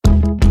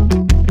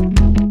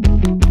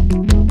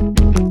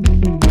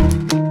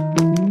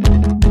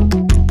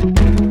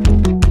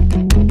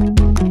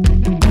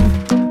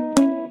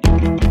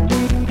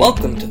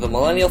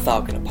Millennial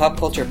Falcon, a pop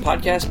culture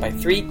podcast by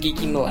three geeky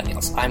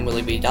millennials. I'm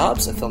Willoughby, a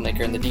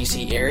filmmaker in the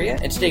DC area,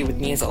 and today with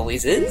me as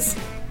always is...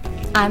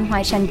 I'm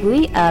Hoai-Chan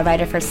Bui, a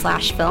writer for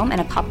Slash Film and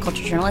a pop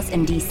culture journalist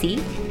in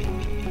DC.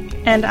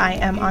 And I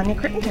am Anya,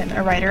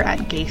 a writer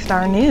at Gay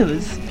Star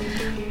News.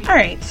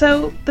 Alright,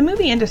 so the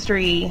movie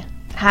industry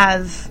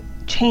has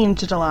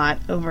changed a lot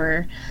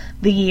over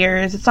the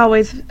years. It's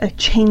always a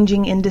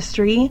changing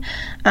industry,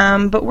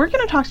 but we're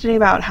going to talk today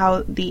about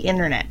how the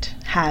internet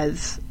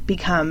has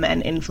become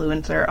an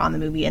influencer on the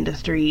movie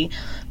industry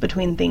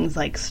between things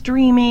like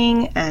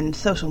streaming and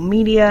social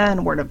media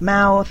and word of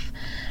mouth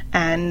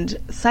and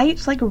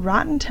sites like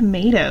Rotten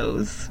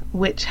Tomatoes,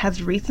 which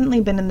has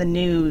recently been in the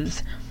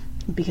news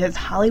because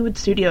Hollywood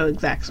studio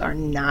execs are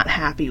not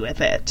happy with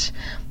it.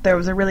 There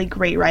was a really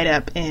great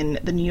write-up in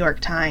the New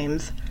York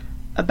Times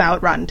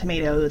about Rotten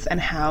Tomatoes and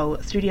how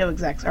studio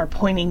execs are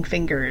pointing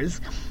fingers,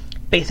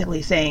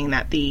 basically saying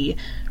that the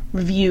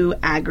review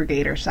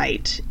aggregator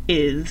site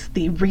is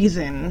the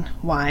reason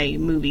why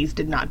movies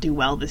did not do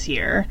well this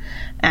year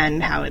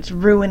and how it's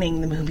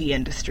ruining the movie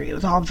industry. It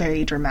was all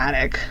very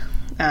dramatic,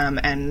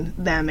 and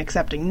them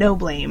accepting no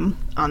blame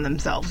on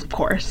themselves, of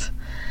course.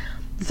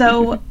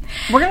 So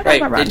we're going to talk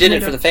about Rotten Tomatoes. They did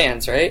it for the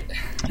fans, right?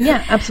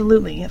 Yeah,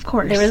 absolutely, of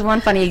course. There was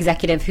one funny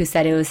executive who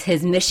said it was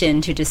his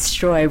mission to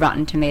destroy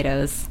Rotten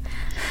Tomatoes.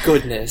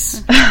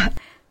 Goodness.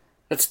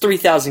 That's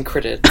 3,000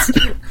 credits.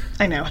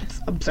 I know, it's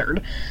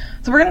absurd.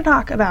 So we're going to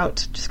talk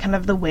about just kind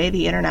of the way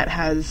the internet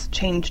has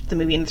changed the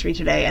movie industry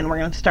today, and we're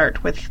going to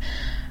start with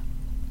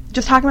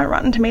just talking about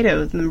Rotten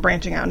Tomatoes and then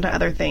branching out into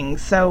other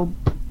things. So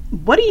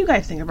what do you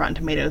guys think of Rotten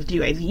Tomatoes? Do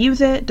you guys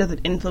use it? Does it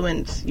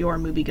influence your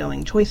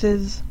movie-going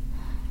choices?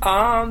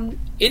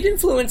 It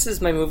influences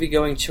my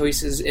movie-going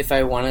choices if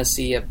I want to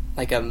see a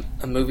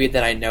movie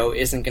that I know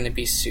isn't going to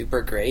be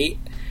super great.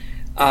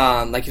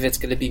 Like if it's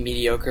going to be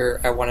mediocre,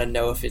 I want to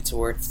know if it's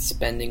worth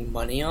spending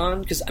money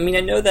on. Because, I mean, I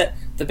know that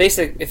the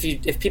basic,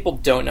 if people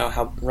don't know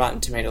how Rotten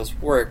Tomatoes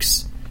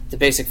works, the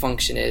basic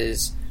function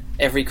is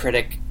every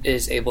critic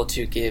is able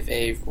to give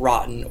a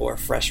rotten or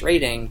fresh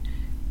rating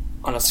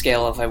on a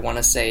scale of, I want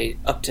to say,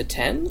 up to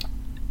 10.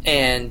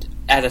 And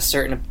at a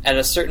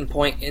certain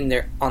point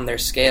on their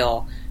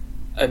scale,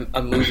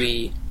 a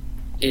movie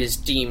is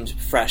deemed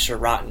fresh or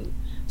rotten.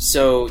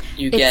 So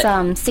you get...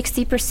 It's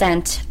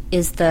 60%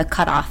 is the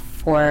cutoff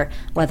for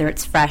whether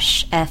it's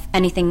fresh. If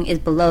anything is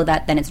below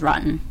that, then it's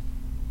rotten.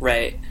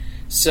 Right.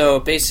 So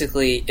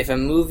basically, if a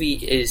movie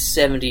is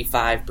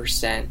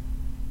 75%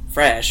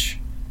 fresh,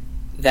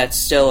 that's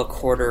still a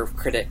quarter of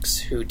critics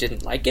who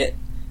didn't like it,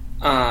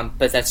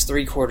 but that's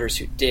 3/4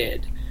 who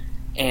did.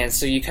 And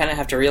so you kind of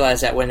have to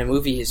realize that when a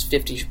movie is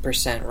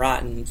 50%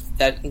 rotten,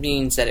 that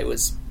means that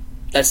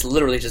that's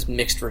literally just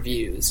mixed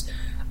reviews.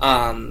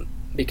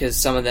 Because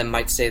some of them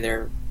might say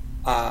they're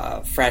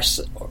fresh,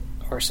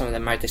 or some of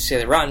them might say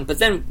they're rotten. But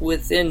then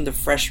within the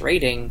fresh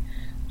rating,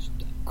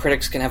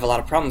 critics can have a lot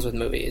of problems with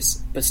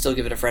movies, but still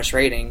give it a fresh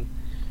rating.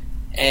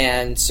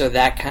 And so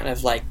that kind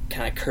of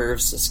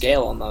curves the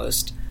scale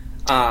almost.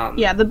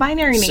 Yeah, the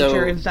binary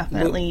nature is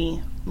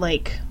definitely,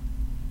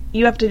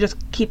 you have to just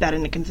keep that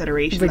into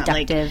consideration.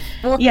 Reductive.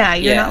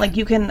 You're not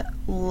you can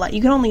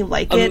only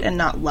like it and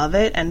not love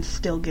it and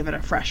still give it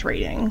a fresh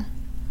rating.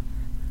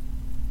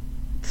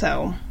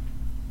 So...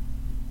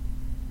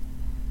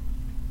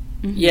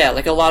 Yeah,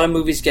 a lot of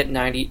movies get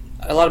 80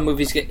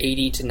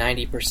 to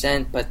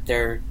 90%, but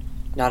they're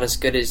not as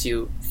good as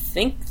you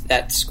think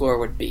that score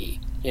would be,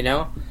 you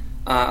know?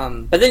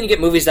 But then you get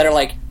movies that are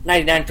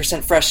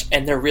 99% fresh,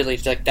 and they're really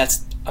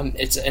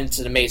it's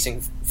an amazing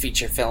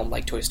feature film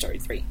like Toy Story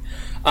 3.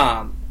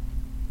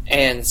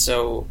 And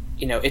so,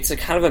 it's a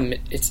kind of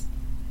it's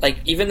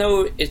even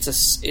though it's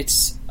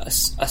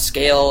a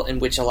scale in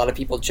which a lot of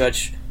people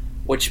judge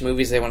which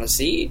movies they want to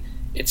see,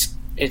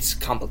 it's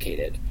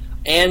complicated.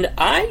 And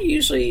I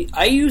use it.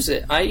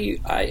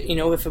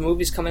 If a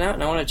movie's coming out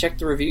and I want to check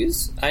the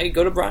reviews, I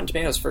go to Rotten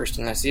Tomatoes first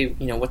and I see,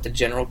 what the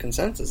general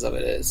consensus of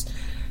it is.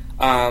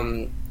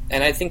 And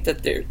I think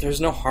that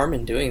there's no harm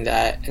in doing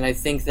that. And I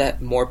think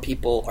that more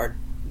people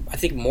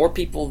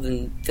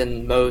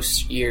than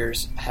most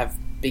years have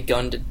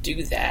begun to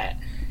do that.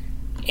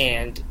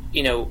 And,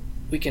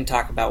 we can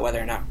talk about whether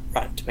or not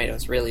Rotten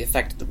Tomatoes really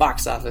affected the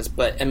box office.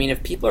 But, I mean,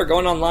 if people are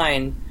going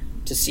online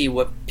to see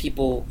what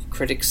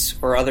critics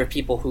or other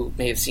people who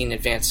may have seen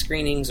advanced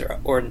screenings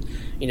or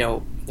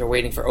they're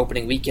waiting for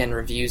opening weekend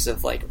reviews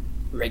of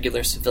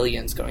regular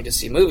civilians going to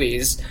see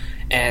movies,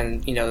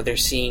 and they're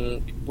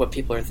seeing what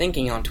people are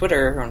thinking on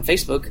Twitter or on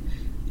Facebook,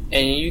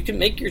 and you can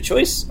make your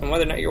choice on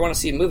whether or not you want to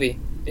see a movie.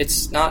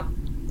 It's not,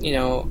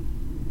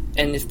 and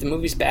if the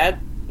movie's bad,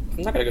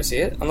 I'm not going to go see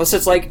it unless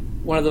it's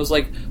one of those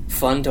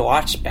fun to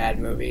watch bad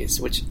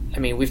movies, which I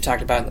mean we've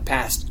talked about in the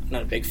past. I'm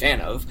not a big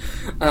fan of.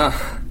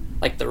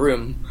 Like The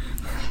Room.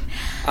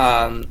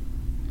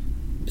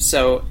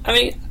 So, I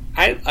mean,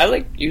 I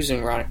like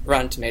using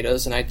Rotten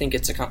Tomatoes, and I think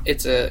it's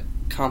a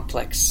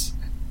complex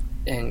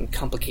and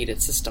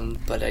complicated system,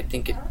 but I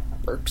think it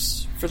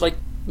works for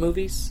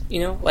movies?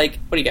 You know, like,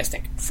 what do you guys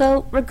think?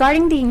 So,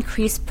 regarding the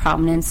increased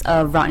prominence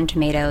of Rotten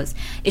Tomatoes,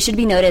 it should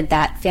be noted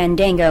that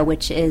Fandango,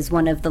 which is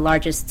one of the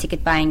largest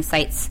ticket-buying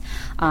sites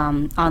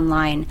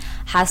online,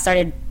 has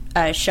started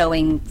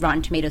showing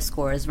Rotten Tomatoes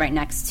scores right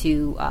next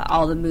to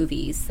all the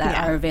movies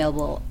that are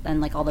available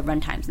and, like, all the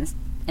runtimes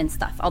and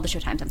stuff, all the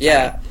showtimes.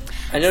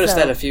 I noticed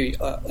that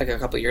a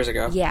couple of years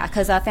ago. Yeah,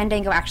 because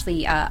Fandango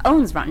actually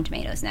owns Rotten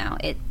Tomatoes now.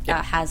 It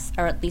has,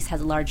 or at least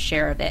has a large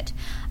share of it.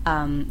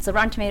 So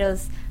Rotten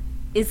Tomatoes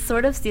is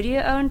sort of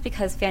studio owned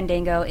because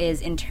Fandango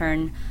is in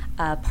turn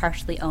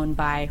partially owned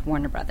by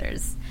Warner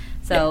Brothers.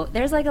 So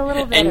there's like a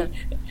little bit of...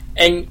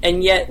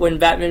 And yet, when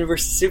Batman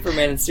vs.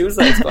 Superman and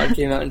Suicide Squad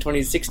came out in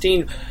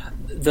 2016,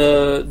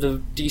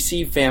 the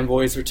DC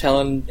fanboys were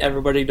telling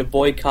everybody to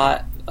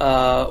boycott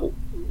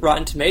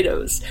Rotten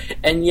Tomatoes,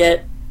 and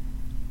yet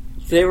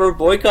they were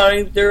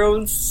boycotting their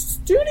own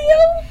studio?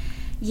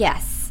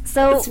 Yes.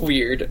 So it's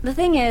weird. The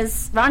thing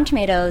is, Rotten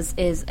Tomatoes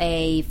is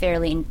a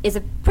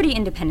pretty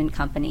independent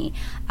company,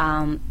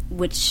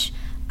 which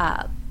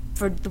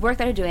for the work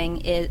that they're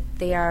doing,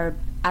 they are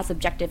as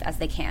objective as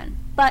they can.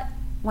 But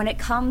when it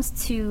comes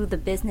to the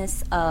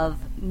business of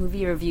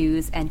movie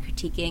reviews and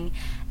critiquing,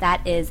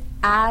 that is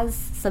as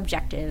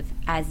subjective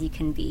as you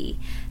can be.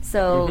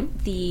 So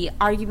the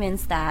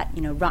arguments that,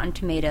 you know, Rotten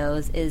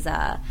Tomatoes is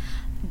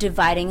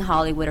dividing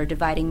Hollywood or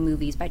dividing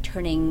movies by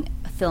turning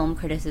film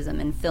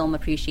criticism and film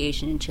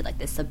appreciation into like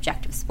this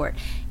subjective sport,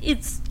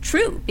 it's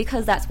true,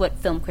 because that's what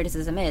film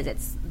criticism is.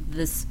 It's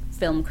this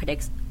film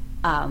critic's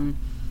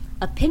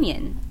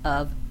opinion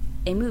of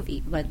a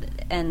movie,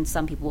 and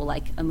some people will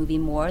like a movie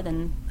more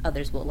than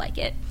others will like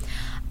it.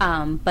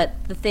 But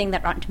the thing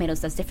that Rotten Tomatoes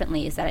does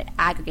differently is that it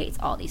aggregates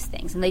all these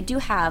things, and they do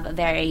have a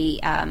very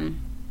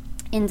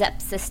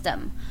in-depth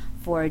system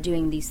for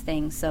doing these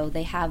things. So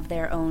they have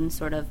their own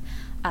sort of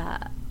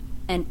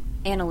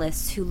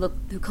analysts who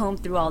comb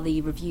through all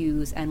the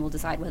reviews and will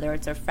decide whether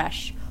it's a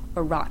fresh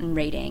or rotten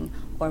rating,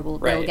 or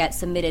they'll get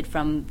submitted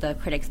from the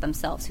critics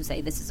themselves who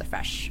say this is a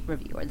fresh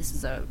review or this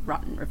is a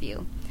rotten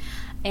review.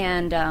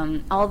 And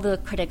all the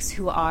critics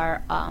who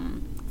are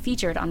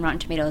featured on Rotten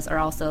Tomatoes are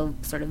also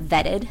sort of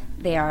vetted.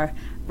 They are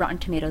Rotten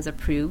Tomatoes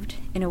approved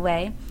in a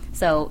way.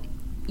 So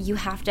you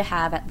have to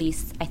have at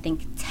least, I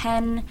think,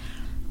 10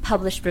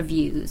 published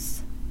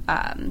reviews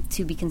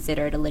to be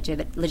considered a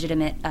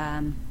legitimate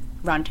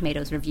Rotten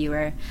Tomatoes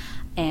reviewer,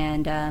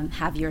 and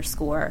have your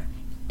score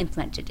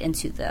implemented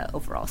into the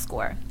overall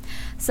score.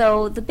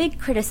 So the big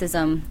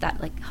criticism that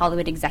like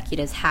Hollywood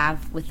executives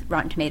have with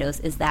Rotten Tomatoes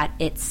is that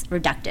it's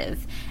reductive,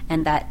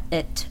 and that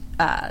it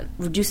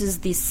reduces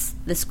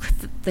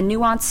the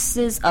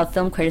nuances of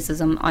film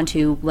criticism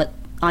onto what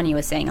Anya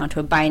was saying, onto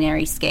a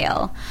binary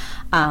scale.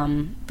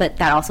 But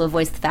that also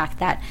avoids the fact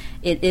that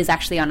it is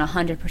actually on a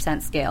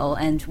 100% scale,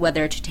 and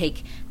whether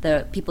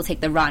to people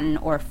take the rotten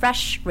or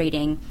fresh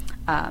rating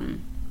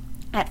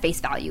at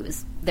face value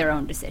is their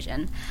own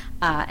decision.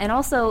 And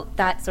also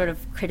that sort of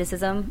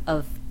criticism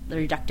of the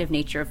reductive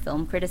nature of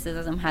film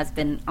criticism has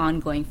been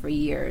ongoing for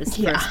years.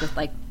 First with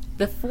like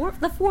the 4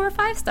 or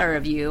 5 star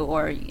review,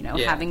 or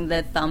having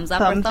the thumbs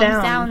up or thumbs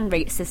down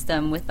rate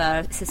system with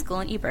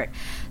Siskel and Ebert.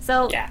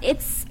 So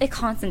it's a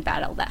constant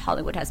battle that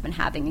Hollywood has been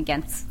having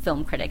against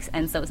film critics,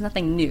 and so it's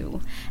nothing new.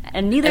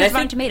 And neither is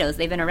Rotten Tomatoes.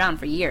 They've been around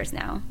for years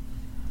now.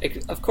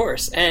 Of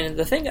course. And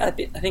the thing I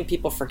think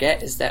people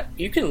forget is that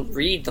you can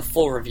read the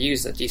full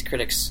reviews that these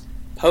critics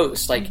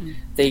post. Like,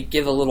 they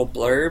give a little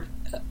blurb,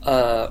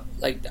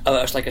 like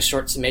a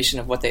short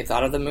summation of what they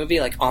thought of the movie,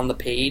 like on the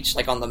page,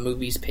 like on the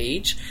movie's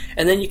page.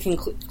 And then you can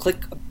click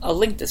a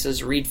link that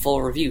says read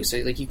full review. So,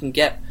 like, you can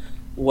get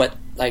what,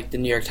 like, the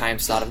New York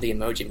Times thought of the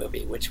Emoji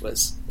Movie, which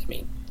was,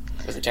 it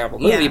was a terrible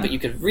movie, but you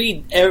could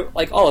read,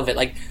 like, all of it.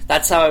 Like,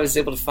 that's how I was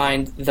able to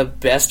find the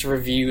best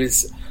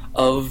reviews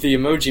of the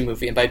Emoji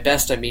Movie, and by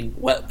best I mean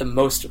the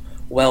most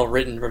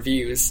well-written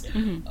reviews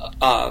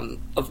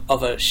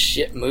of a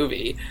shit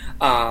movie.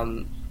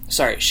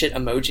 Shit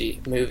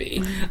emoji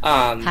movie.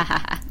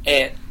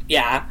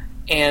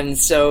 And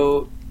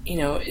so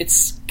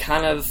it's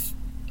kind of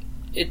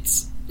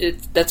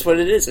that's what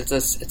it is. It's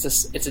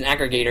an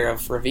aggregator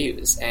of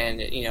reviews,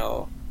 and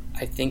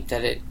I think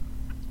that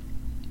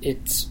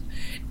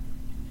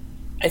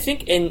I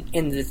think in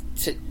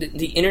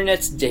the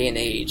internet's day and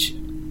age,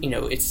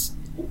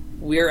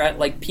 we're at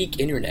like peak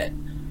internet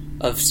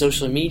of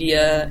social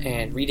media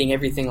and reading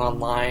everything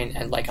online,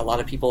 and like a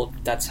lot of people,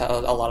 that's how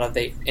a lot of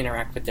they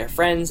interact with their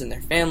friends and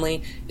their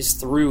family, is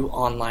through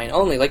online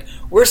only. Like,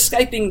 we're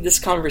Skyping this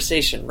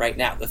conversation right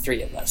now, the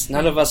three of us.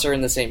 None of us are in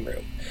the same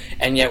room,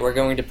 and yet we're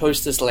going to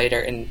post this later,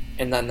 and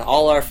then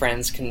all our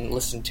friends can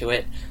listen to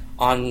it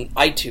on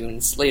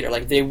iTunes later.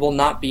 Like, they will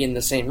not be in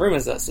the same room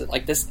as us.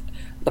 Like, this,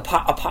 a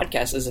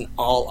podcast is an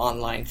all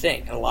online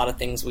thing, and a lot of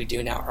things we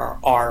do now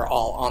are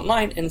all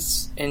online, and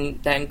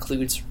that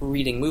includes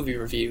reading movie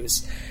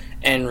reviews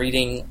and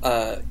reading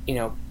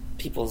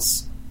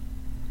people's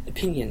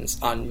opinions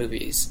on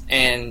movies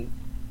and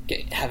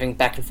having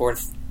back and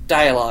forth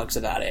dialogues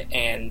about it.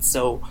 And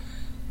so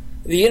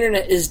the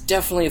internet is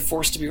definitely a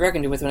force to be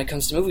reckoned with when it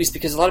comes to movies,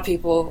 because a lot of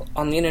people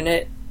on the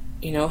internet,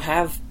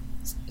 have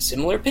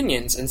similar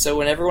opinions. And so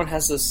when everyone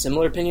has a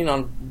similar opinion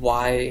on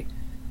why,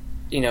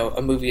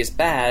 a movie is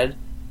bad,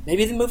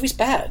 maybe the movie's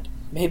bad.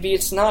 Maybe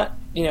it's not,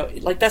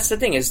 that's the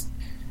thing is,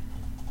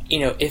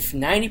 if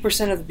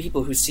 90% of the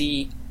people who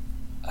see,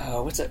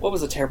 what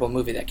was a terrible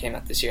movie that came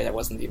out this year that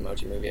wasn't the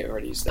Emoji Movie? I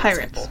already used that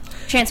Pirates. example.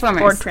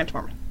 Transformers. Or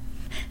Transformers.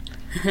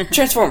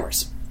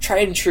 Transformers.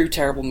 Tried and true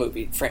terrible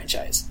movie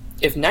franchise.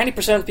 If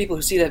 90% of the people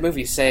who see that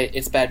movie say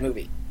it's a bad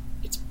movie,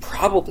 it's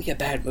probably a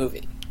bad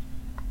movie.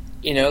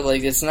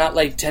 It's not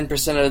like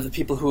 10% of the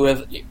people who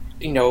have,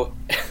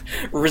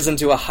 risen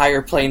to a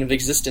higher plane of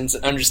existence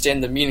and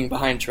understand the meaning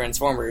behind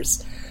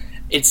Transformers.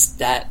 It's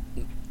that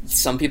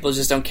some people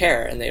just don't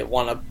care, and they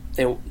want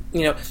to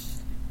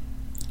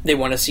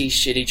see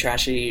shitty,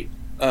 trashy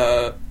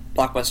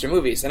blockbuster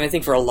movies. And I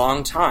think for a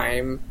long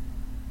time,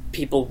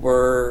 people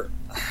were,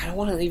 I don't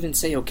want to even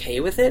say okay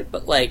with it,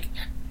 but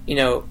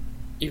you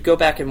go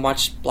back and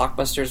watch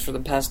blockbusters for the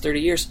past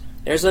 30 years,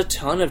 there's a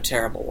ton of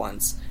terrible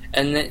ones.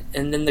 And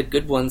then the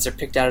good ones are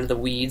picked out of the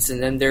weeds,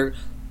 and then they're,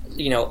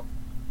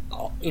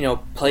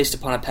 placed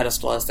upon a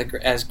pedestal as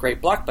great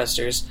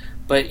blockbusters.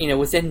 But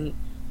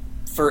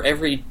for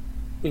every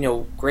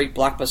great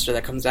blockbuster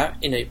that comes out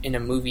in a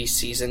movie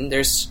season,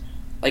 there's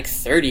like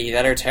 30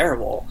 that are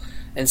terrible.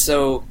 And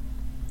so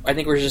I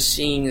think we're just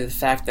seeing the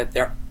fact that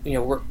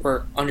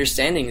we're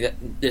understanding that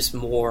this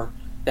more,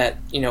 that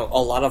a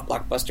lot of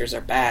blockbusters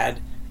are bad,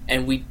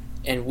 and we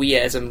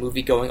as a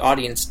movie-going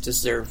audience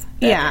deserve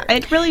better. Yeah,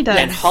 it really does.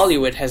 And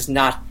Hollywood has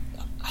not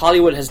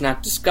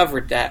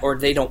discovered that, or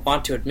they don't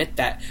want to admit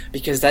that,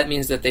 because that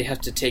means that they have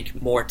to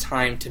take more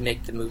time to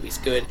make the movies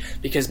good,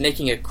 because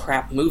making a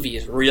crap movie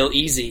is real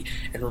easy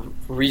and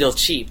real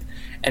cheap,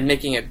 and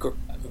making a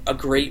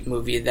great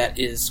movie that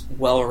is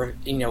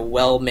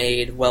well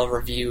made, well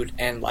reviewed,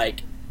 and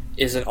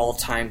is an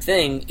all-time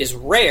thing is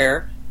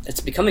rare. It's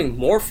becoming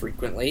more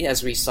frequently,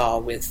 as we saw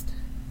with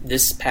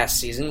this past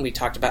season. We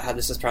talked about how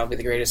this is probably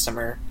the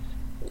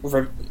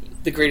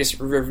greatest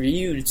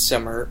reviewed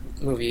summer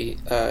movie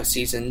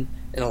season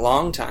in a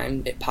long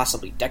time,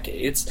 possibly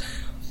decades.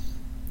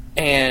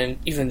 And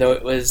even though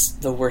it was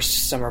the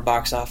worst summer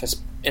box office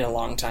in a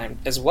long time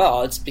as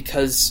well, it's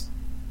because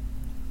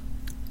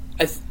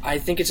I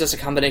think it's just a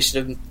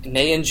combination of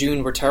May and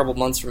June were terrible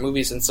months for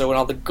movies, and so when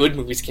all the good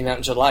movies came out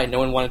in July, no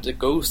one wanted to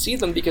go see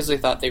them because they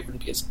thought they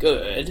wouldn't be as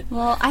good.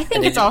 Well, I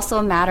think it's also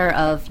a matter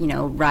of,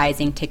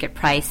 rising ticket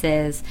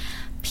prices.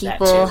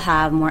 People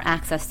have more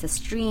access to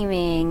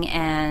streaming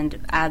and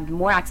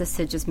more access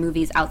to just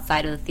movies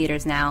outside of the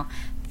theaters now.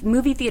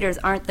 Movie theaters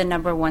aren't the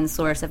number one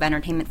source of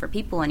entertainment for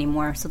people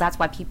anymore, so that's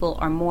why people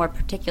are more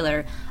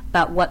particular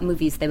about what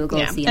movies they will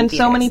go see in and theaters.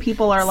 So many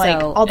people are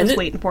I'll just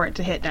waiting for it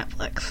to hit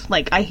Netflix.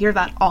 I hear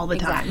that all the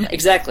time.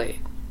 Exactly.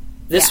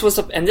 This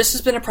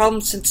has been a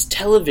problem since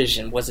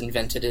television was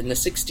invented in the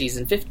 60s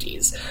and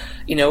 50s.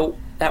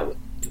 That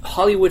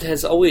Hollywood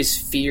has always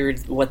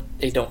feared what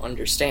they don't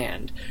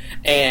understand.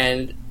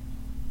 And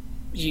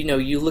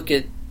you look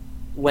at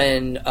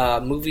when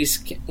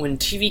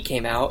TV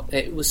came out,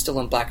 it was still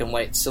in black and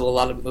white, so a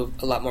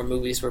lot more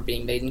movies were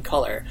being made in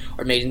color,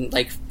 or made in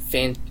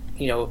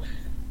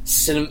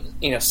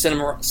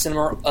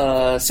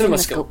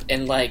cinemascope,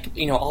 and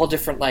all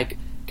different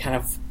kind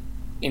of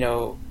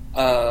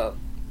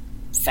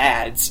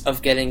fads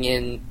of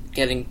getting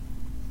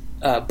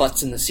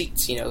butts in the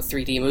seats,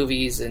 3D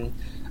movies and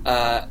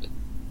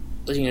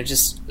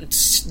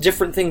just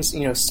different things,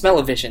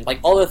 smell-o-vision,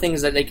 all the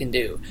things that they can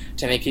do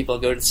to make people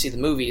go to see the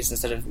movies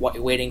instead of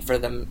waiting for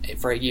them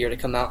for a year to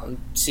come out and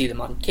see them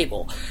on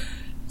cable.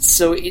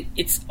 So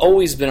it's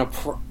always been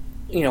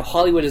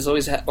Hollywood has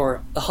always had,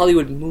 or the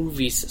Hollywood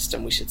movie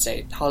system, we should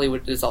say.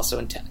 Hollywood is also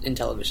in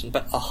television,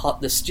 but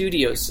the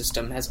studio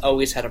system has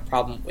always had a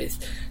problem with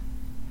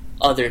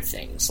other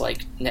things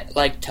like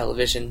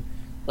television,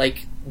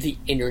 like the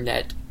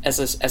internet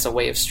as a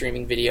way of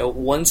streaming video.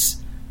 Once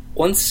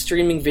you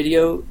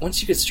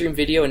could stream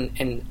video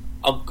in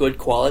a good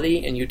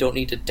quality and you don't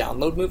need to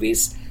download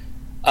movies,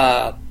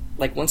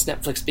 once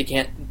Netflix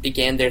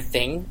began their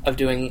thing of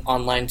doing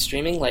online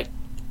streaming,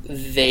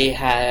 they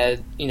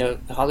had,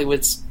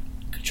 Hollywood's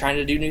trying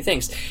to do new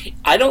things.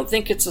 I don't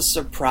think it's a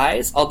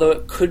surprise, although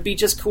it could be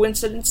just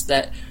coincidence,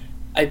 that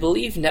I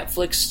believe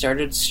Netflix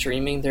started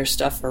streaming their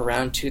stuff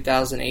around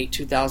 2008,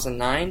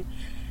 2009,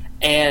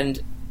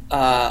 and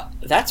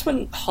that's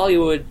when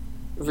Hollywood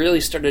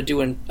really started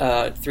doing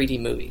 3D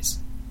movies.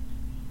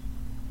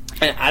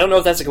 And I don't know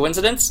if that's a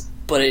coincidence,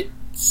 but it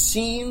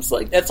seems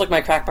like that's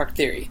my crackpot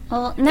theory.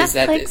 Well,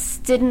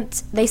 Netflix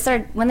didn't.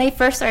 When they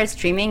first started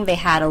streaming, they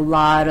had a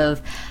lot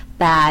of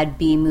bad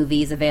B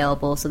movies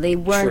available, so they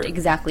weren't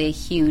exactly a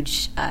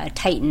huge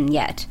titan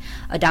yet,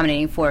 a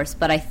dominating force.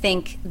 But I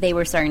think they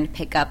were starting to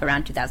pick up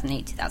around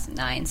 2008,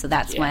 2009. So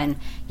that's when,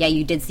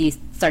 you did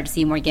start to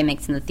see more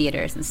gimmicks in the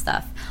theaters and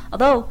stuff.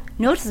 Although,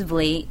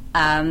 noticeably,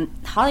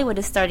 Hollywood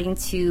is starting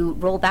to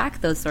roll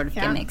back those sort of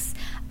gimmicks.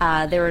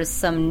 There was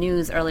some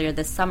news earlier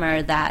this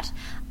summer that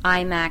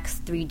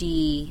IMAX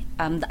 3D,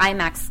 the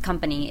IMAX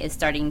company is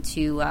starting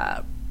to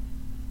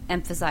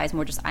emphasize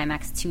more just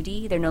IMAX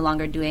 2D. They're no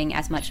longer doing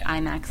as much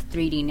IMAX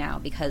 3D now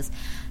because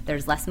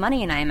there's less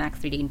money in IMAX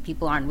 3D and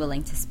people aren't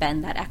willing to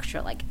spend that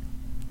extra like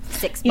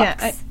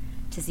 $6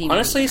 to see.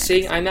 Honestly,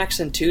 seeing IMAX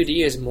in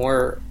 2D is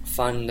more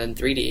fun than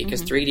 3D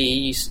because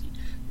 3D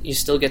you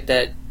still get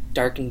that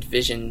darkened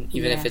vision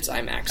even if it's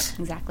IMAX.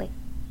 Exactly.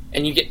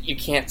 And you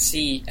can't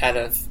see out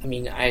of. I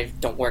mean, I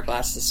don't wear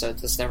glasses, so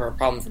it's never a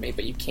problem for me.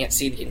 But you can't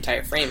see the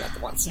entire frame at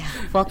once. Yeah.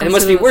 And it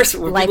must be worse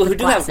for people who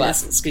do have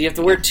glasses because you have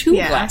to wear two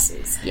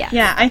glasses.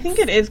 Yeah. I think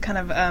it is kind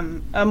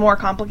of a more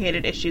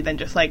complicated issue than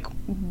just like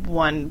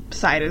one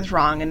side is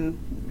wrong, and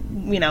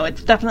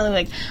it's definitely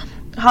like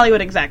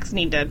Hollywood execs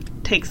need to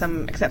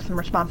accept some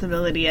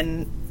responsibility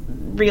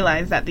and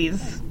realize that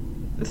these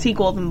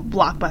sequels and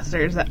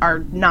blockbusters that are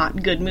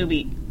not good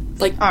movies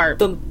are.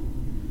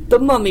 The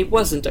Mummy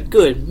wasn't a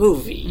good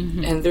movie,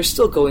 and they're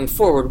still going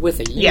forward with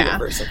a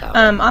universe about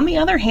it. On the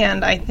other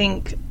hand, I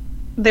think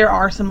there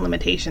are some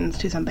limitations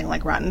to something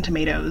like Rotten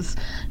Tomatoes.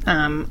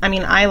 I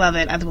mean, I love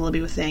it, as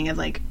Willoughby was saying, as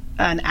like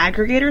an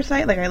aggregator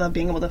site. Like, I love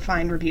being able to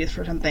find reviews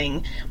for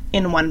something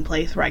in one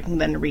place where I can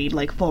then read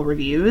like full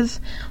reviews.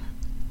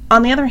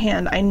 On the other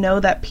hand, I know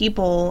that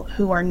people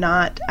who are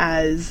not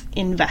as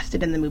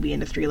invested in the movie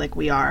industry like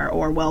we are,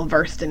 or well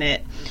versed in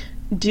it,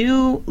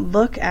 do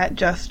look at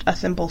just a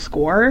simple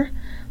score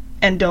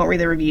and don't read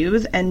the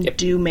reviews and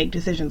do make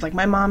decisions. Like,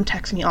 my mom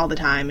texts me all the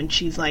time, and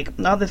she's like,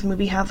 oh, this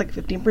movie has like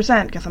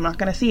 15%, guess I'm not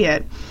going to see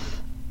it.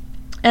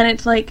 And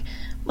it's like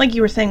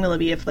you were saying,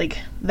 Willoughby, if like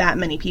that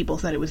many people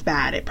said it was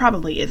bad, it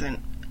probably isn't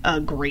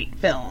a great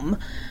film.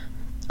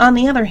 On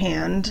the other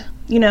hand,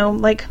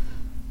 like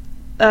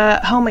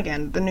Home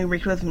Again, the new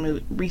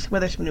Reese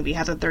Witherspoon movie,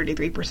 has a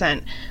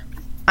 33%.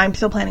 I'm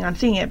still planning on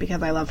seeing it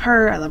because I love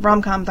her, I love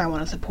rom-coms, I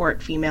want to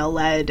support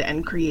female-led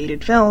and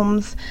created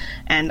films,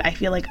 and I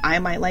feel like I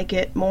might like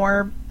it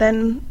more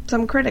than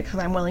some critics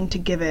because I'm willing to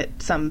give it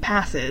some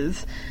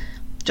passes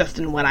just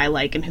in what I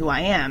like and who I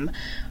am.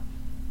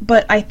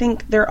 But I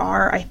think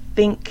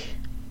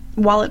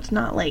while it's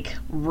not like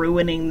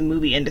ruining the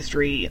movie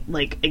industry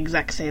like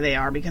execs say they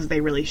are, because they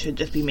really should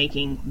just be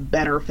making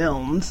better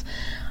films,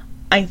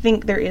 I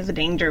think there is a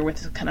danger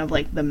with kind of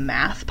like the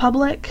mass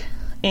public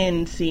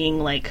in seeing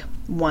like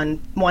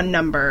one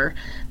number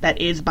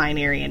that is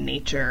binary in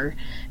nature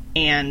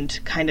and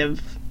kind of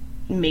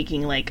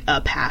making like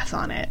a pass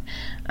on it.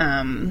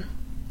 And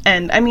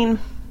I mean,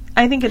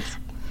 I think it's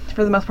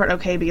for the most part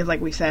okay because,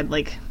 like we said,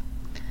 like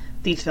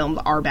these films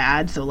are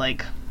bad, so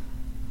like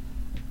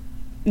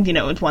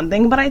it's one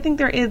thing, but I think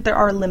there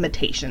are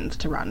limitations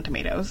to Rotten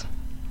Tomatoes.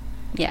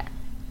 Yeah.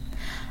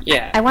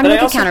 I want to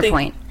make a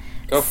counterpoint.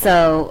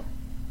 So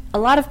a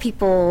lot of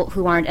people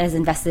who aren't as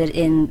invested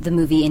in the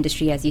movie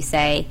industry, as you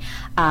say,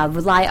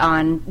 rely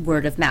on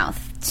word of mouth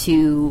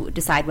to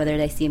decide whether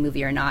they see a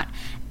movie or not.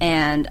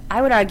 And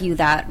I would argue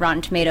that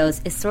Rotten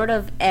Tomatoes is sort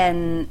of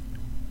a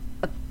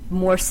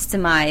more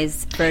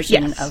systemized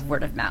version of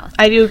word of mouth.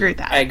 I do agree with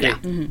that. I agree. Yeah.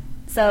 Mm-hmm.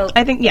 So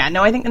I think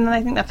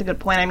that's a good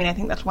point. I mean, I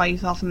think that's why you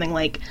saw something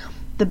like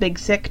The Big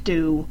Sick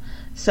do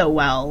so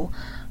well.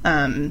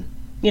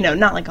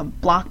 Not like a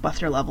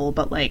blockbuster level,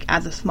 but like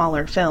as a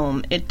smaller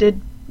film, it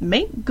did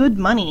make good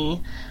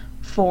money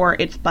for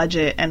its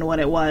budget and what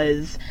it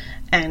was,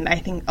 and I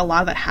think a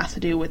lot of that has to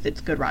do with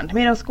its good Rotten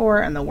Tomatoes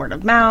score and the word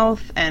of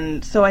mouth,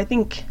 and so I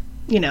think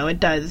it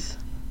does.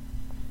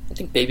 I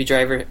think Baby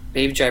Driver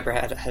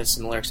had a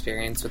similar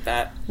experience with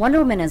that. Wonder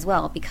Woman as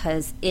well,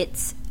 because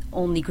it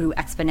only grew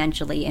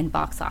exponentially in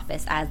box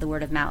office as the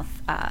word of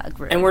mouth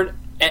grew.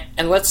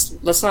 And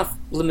let's not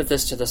limit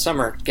this to the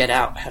summer. Get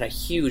Out had a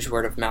huge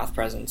word of mouth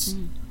presence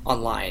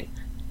online.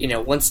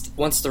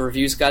 Once the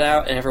reviews got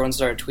out and everyone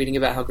started tweeting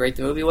about how great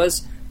the movie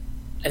was,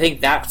 I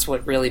think that's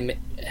what really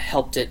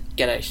helped it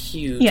get a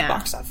huge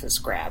box office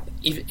grab.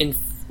 Even in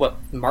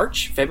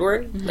March,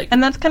 February,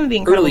 and that's kind of the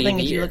incredible thing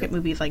is you look at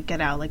movies like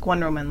Get Out, like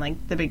Wonder Woman,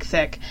 like The Big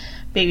Sick,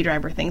 Baby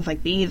Driver, things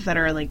like these that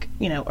are like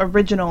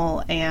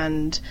original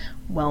and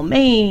well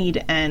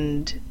made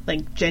and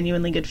like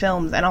genuinely good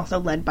films, and also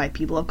led by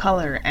people of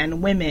color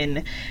and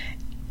women.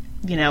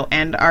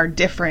 And are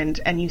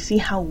different, and you see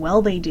how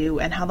well they do,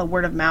 and how the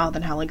word of mouth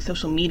and how, like,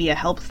 social media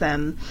helps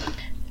them,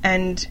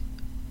 and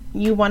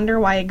you wonder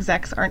why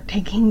execs aren't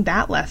taking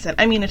that lesson.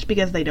 I mean, it's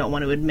because they don't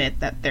want to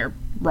admit that they're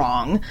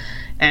wrong,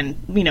 and,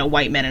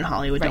 white men in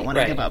Hollywood don't want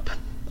to give up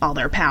all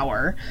their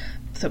power,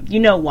 so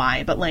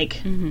why, but,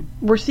 like,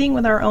 we're seeing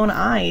with our own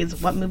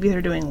eyes what movies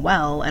are doing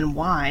well and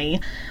why,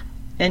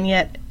 and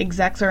yet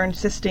execs are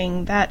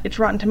insisting that it's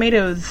Rotten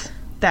Tomatoes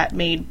that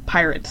made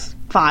Pirates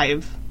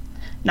 5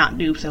 not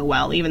do so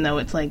well, even though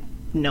it's like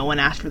no one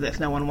asked for this,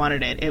 no one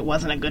wanted it, it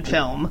wasn't a good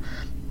film.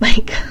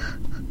 Like,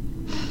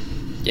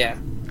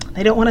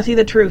 they don't want to see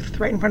the truth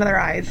right in front of their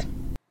eyes.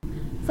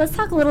 So let's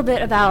talk a little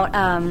bit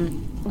about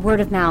word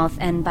of mouth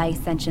and, by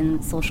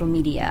extension, social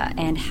media,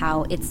 and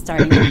how it's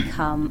starting to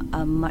become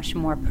a much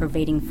more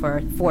pervading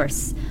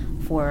force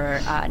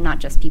for not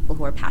just people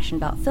who are passionate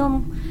about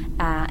film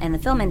and the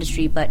film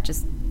industry, but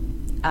just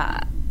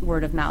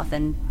word of mouth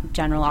and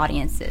general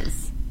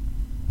audiences.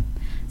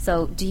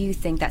 So do you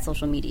think that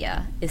social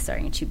media is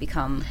starting to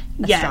become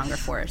a stronger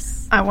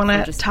force? I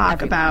want to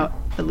talk about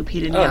the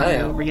Lupita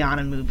Nyong'o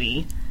Rihanna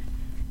movie,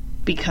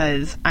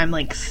 because I'm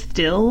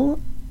still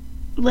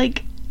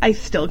I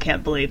still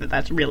can't believe that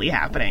that's really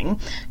happening.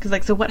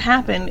 Because so what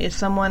happened is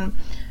someone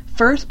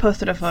first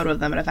posted a photo of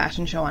them at a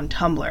fashion show on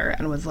Tumblr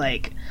and was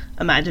like,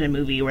 imagine a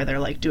movie where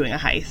they're doing a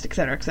heist,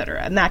 etc.,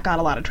 etc., and that got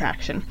a lot of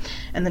traction.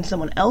 And then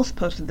someone else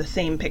posted the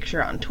same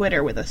picture on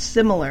Twitter with a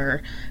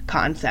similar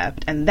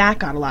concept, and that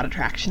got a lot of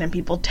traction, and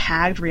people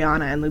tagged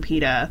Rihanna and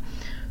Lupita,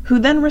 who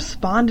then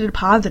responded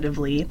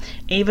positively.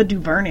 Ava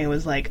DuVernay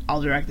was like,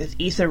 I'll direct this.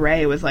 Issa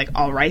Rae was like,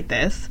 I'll write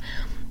this.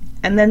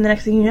 And then the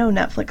next thing you know,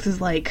 Netflix is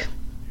like,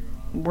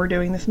 we're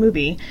doing this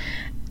movie.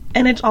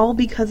 And it's all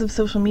because of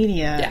social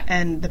media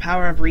and the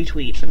power of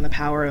retweets and the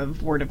power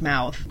of word of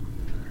mouth.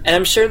 And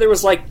I'm sure there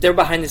was there were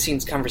behind the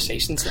scenes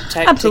conversations that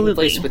taking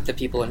place with the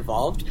people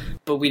involved,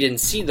 but we didn't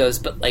see those.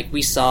 But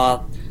we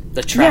saw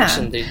the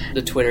traction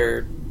the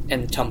Twitter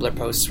and the Tumblr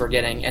posts were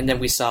getting, and then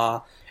we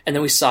saw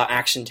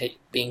action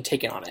being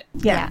taken on it.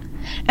 Yeah.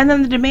 And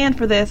then the demand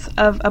for this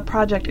of a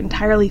project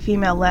entirely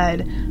female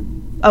led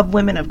of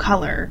women of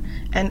color,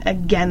 and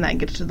again that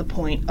gets to the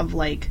point of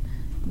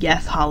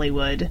yes,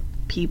 Hollywood,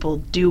 people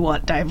do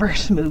want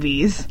diverse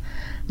movies.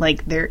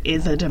 There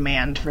is a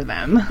demand for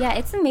them. Yeah,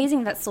 it's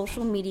amazing that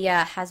social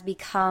media has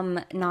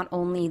become not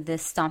only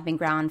this stomping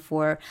ground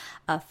for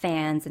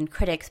fans and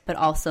critics, but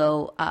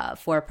also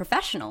for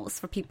professionals,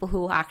 for people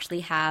who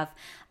actually have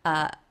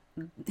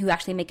who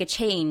actually make a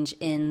change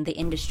in the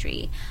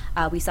industry.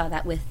 We saw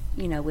that with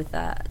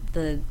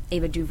the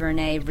Ava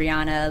DuVernay,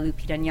 Rihanna,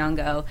 Lupita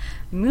Nyong'o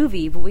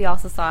movie, but we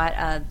also saw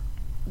it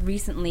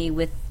recently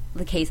with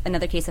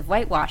another case of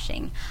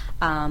whitewashing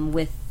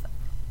with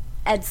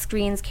Ed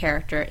Skrein's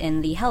character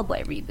in the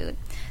Hellboy reboot.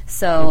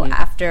 So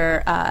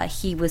after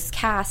he was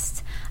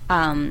cast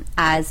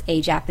as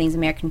a Japanese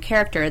American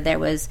character, there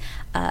was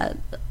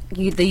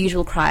the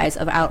usual cries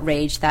of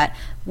outrage that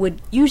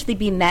would usually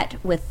be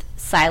met with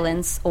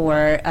silence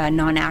or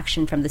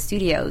non-action from the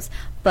studios.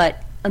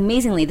 But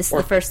amazingly, this is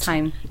the first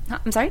time...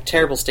 I'm sorry?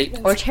 Terrible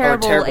statements. Or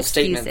terrible excuses,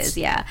 statements.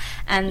 Yeah.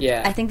 And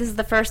I think this is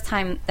the first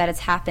time that it's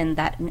happened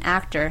that an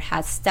actor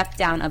has stepped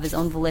down of his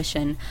own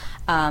volition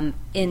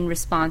in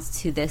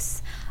response to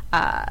this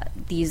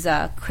these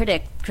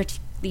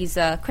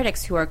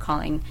critics who are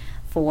calling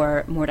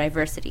for more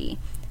diversity.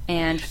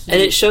 And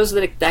it shows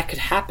that that could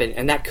happen,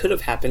 and that could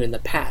have happened in the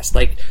past.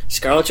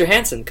 Scarlett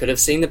Johansson could have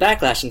seen the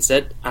backlash and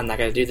said, I'm not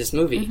going to do this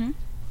movie. Mm-hmm.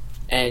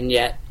 And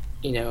yet...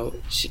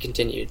 she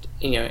continued,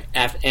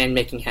 and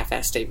making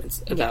half-assed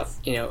statements about,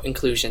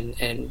 inclusion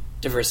and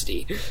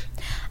diversity.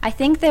 I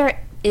think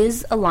there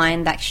is a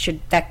line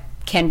that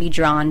can be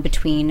drawn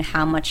between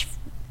how much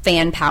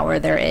fan power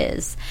there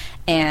is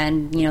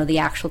and, the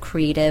actual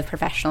creative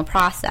professional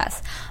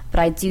process. But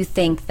I do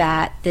think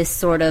that this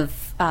sort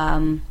of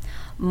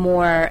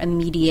more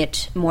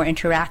immediate, more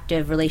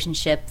interactive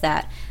relationship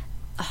that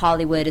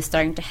Hollywood is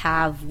starting to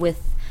have with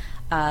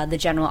the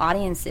general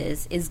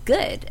audiences is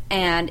good,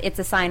 and it's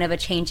a sign of a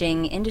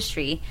changing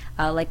industry.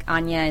 Like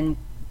Anya and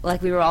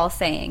like we were all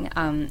saying,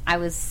 I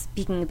was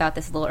speaking about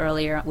this a little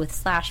earlier with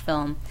Slash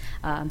Film,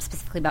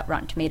 specifically about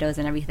Rotten Tomatoes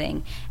and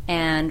everything,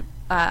 and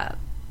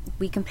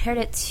we compared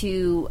it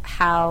to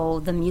how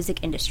the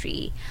music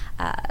industry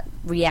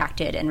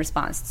reacted in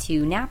response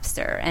to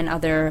Napster and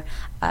other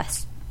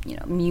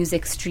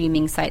music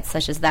streaming sites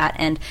such as that.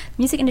 And the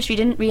music industry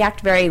didn't react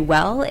very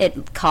well.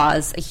 It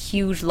caused a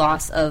huge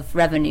loss of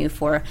revenue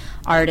for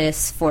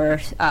artists,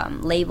 for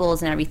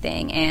labels and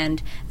everything.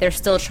 And they're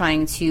still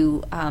trying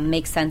to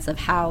make sense of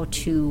how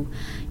to,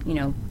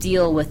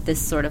 deal with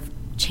this sort of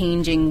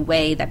changing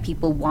way that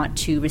people want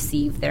to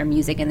receive their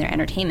music and their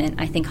entertainment.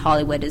 I think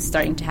Hollywood is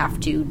starting to have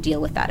to deal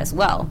with that as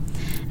well.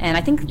 And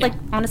I think,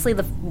 honestly,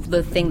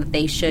 the thing that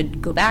they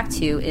should go back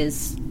to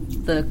is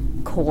the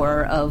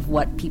core of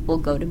what people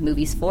go to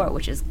movies for,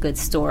 which is good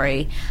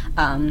story,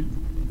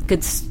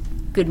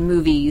 good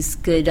movies,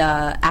 good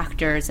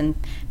actors, and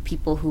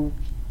people who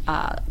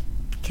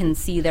can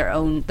see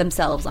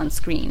themselves on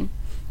screen.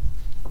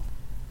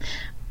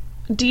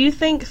 Do you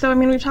think so? I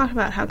mean, we've talked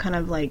about how kind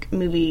of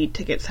movie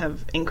tickets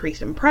have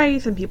increased in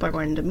price and people are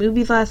going to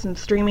movies less and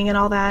streaming and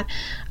all that,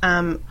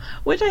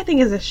 which I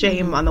think is a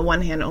shame on the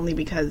one hand, only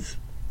because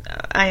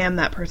I am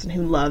that person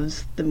who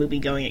loves the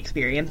movie-going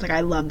experience.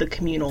 I love the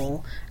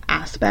communal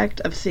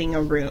aspect of seeing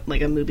a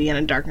movie in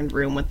a darkened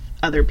room with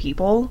other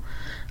people.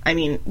 I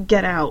mean,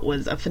 Get Out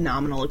was a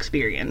phenomenal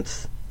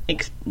experience,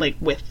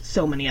 with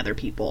so many other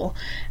people.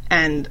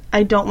 And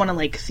I don't want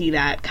to, see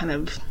that kind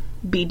of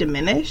be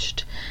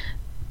diminished.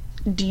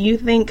 Do you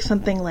think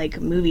something like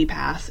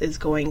MoviePass is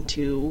going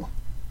to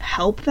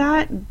help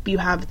that? You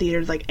have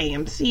theaters like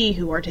AMC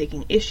who are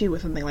taking issue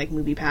with something like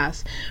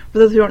MoviePass. For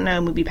those who don't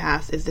know,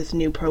 MoviePass is this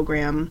new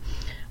program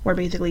where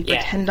basically for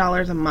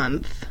 $10 a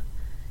month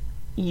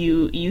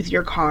you use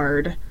your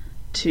card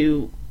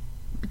to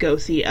go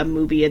see a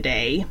movie a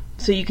day.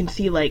 So you can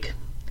see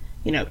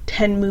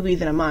 10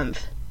 movies in a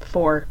month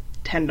for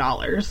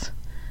 $10.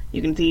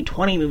 you can see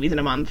 20 movies in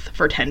a month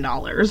for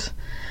 $10.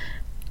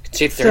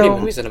 See 30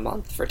 movies in a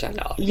month for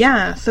 $10.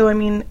 Yeah, so I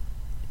mean,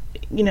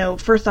 you know,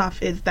 first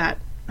off, is that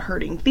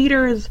hurting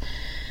theaters?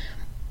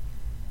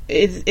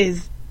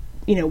 Is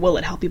you know, will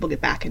it help people get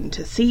back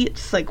into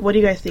seats? Like, what do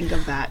you guys think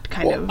of that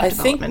kind of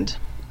development?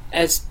 Think,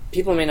 as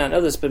people may not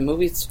know this, but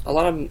a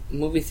lot of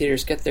movie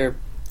theaters get their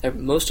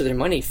most of their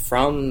money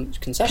from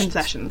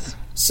concessions.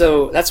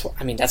 So that's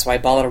why a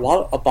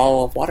bottle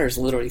of water is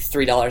literally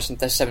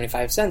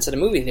 $3.75 at a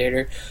movie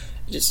theater.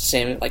 Just the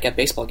same like at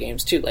baseball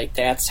games too. Like,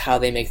 that's how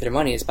they make their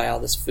money, is by all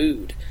this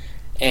food.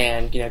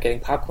 And, you know, getting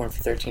popcorn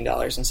for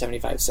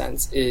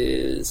 $13.75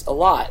 is a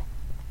lot.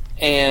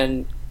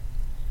 And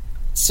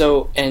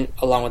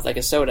along with like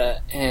a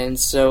soda. And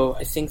so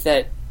I think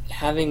that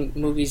having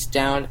movies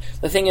down,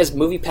 the thing is,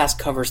 MoviePass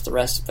covers the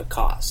rest of the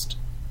cost,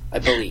 I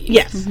believe.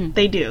 Yes,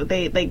 they do.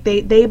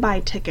 They buy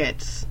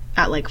tickets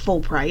at like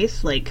full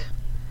price, like,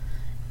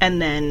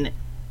 and then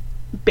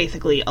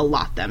basically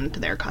allot them to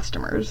their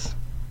customers,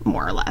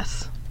 more or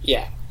less.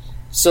 Yeah.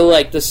 So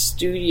like the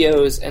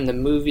studios and the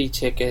movie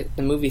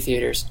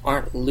theaters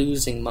aren't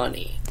losing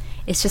money.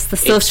 It's just the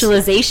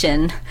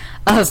socialization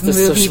of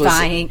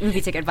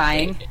movie ticket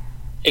buying.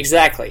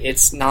 Exactly.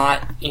 It's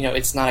not, you know,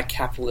 it's not a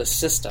capitalist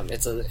system.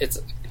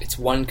 It's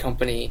one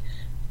company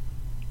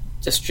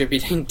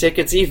distributing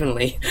tickets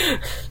evenly.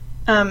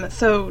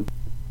 So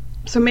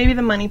maybe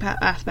the money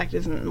aspect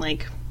isn't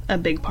like a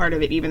big part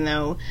of it, even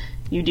though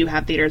you do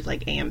have theaters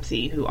like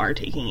AMC who are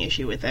taking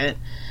issue with it.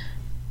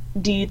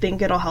 Do you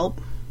think it'll help,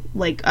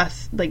 like,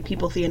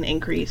 people see an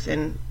increase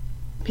in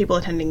people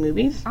attending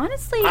movies?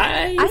 Honestly,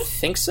 I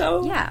think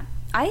so. Yeah,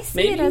 I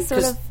see it as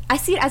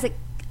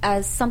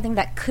as something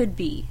that could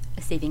be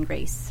a saving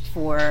grace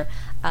for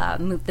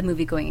the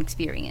movie-going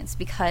experience,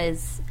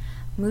 because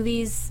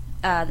movies,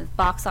 the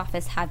box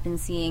office, have been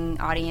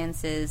seeing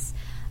audiences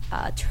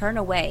turn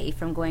away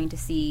from going to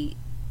see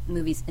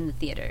movies in the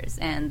theaters,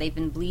 and they've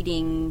been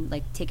bleeding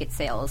like ticket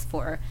sales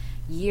for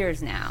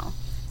years now.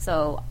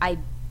 So I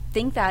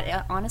think that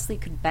it honestly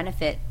could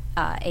benefit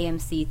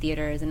AMC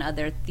theaters and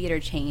other theater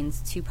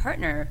chains to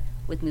partner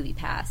with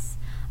MoviePass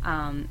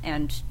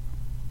and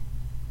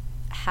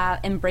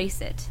embrace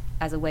it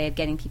as a way of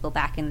getting people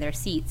back in their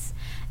seats.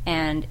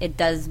 And it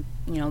does,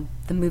 you know,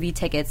 the movie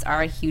tickets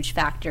are a huge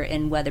factor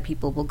in whether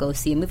people will go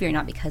see a movie or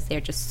not, because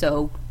they're just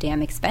so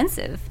damn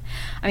expensive.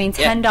 I mean,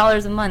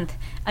 $10 a month.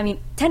 I mean,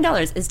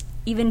 $10 is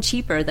even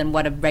cheaper than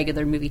what a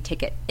regular movie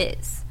ticket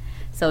is.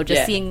 So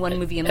just seeing one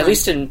movie a month... At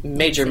least in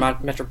major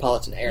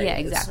metropolitan areas. Yeah,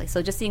 exactly.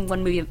 So just seeing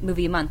one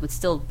movie a month would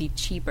still be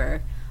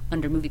cheaper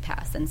under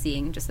MoviePass than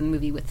seeing just a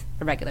movie with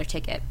a regular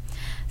ticket.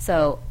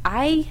 So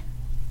I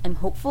am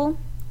hopeful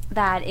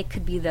that it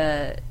could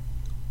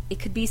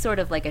be sort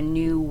of like a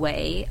new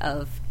way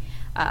of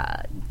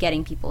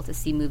getting people to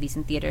see movies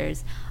in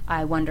theaters.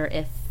 I wonder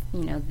if,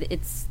 you know,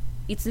 it's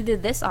either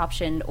this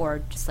option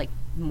or just like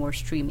more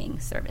streaming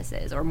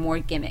services or more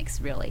gimmicks,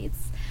 really.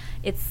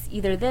 It's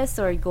either this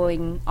or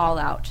going all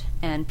out,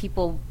 and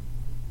people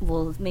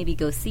will maybe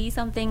go see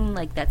something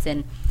like that's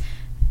in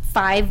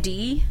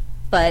 5D,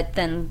 but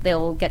then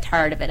they'll get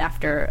tired of it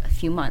after a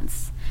few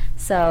months.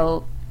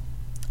 So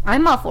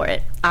I'm all for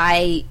it.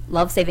 I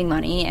love saving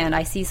money, and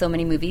I see so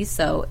many movies,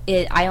 so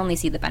I only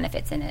see the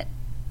benefits in it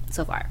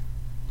so far.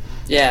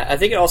 Yeah, I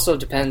think it also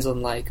depends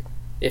on like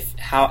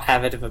how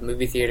avid of a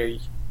movie theater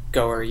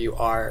goer you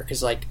are,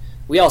 because like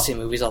we all see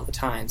movies all the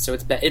time, so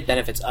it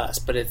benefits us.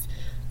 But if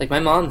like my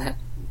mom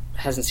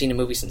hasn't seen a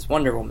movie since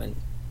Wonder Woman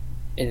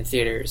in the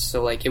theaters,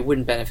 so like it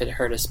wouldn't benefit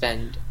her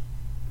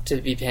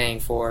to be paying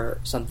for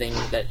something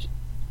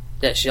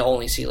that she'll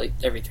only see like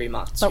every 3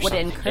 months. But would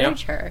it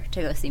encourage her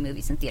to go see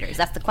movies in theaters?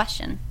 That's the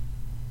question.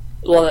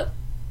 Well,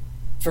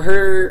 for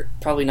her,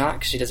 probably not,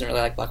 because she doesn't really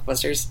like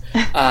blockbusters.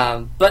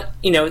 But,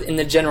 you know, in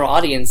the general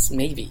audience,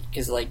 maybe,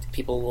 because like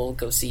people will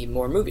go see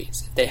more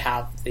movies if they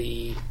have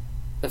the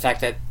fact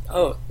that,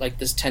 oh, like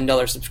this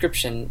 $10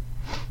 subscription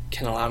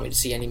can allow me to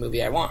see any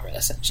movie I want,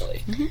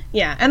 essentially. Mm-hmm.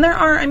 Yeah, and there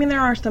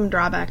are some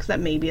drawbacks that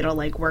maybe it'll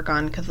like work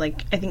on, because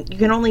like I think you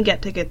can only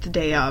get tickets the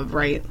day of,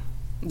 right?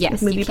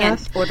 Yes, you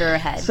can't order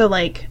ahead. So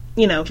like,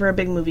 you know, for a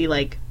big movie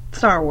like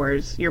Star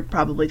Wars, you're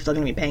probably still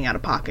going to be paying out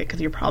of pocket,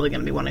 because you're probably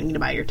going to be wanting to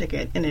buy your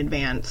ticket in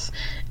advance,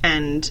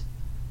 and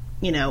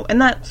you know,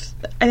 and I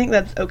think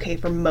that's okay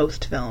for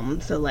most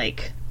films. So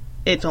like,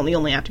 it's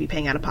only have to be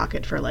paying out of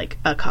pocket for like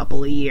a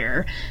couple a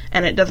year,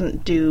 and it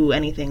doesn't do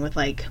anything with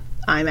like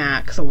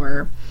IMAX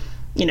or,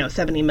 you know,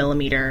 70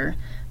 millimeter.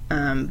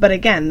 But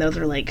again, those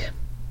are like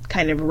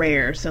kind of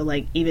rare. So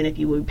like, even if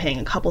you would be paying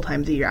a couple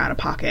times a year out of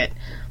pocket,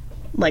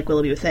 like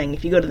Willoughby was saying,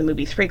 if you go to the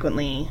movies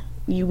frequently,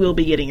 you will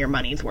be getting your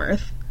money's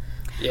worth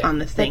on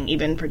this thing,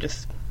 even for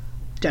just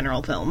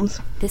general films.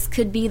 This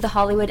could be the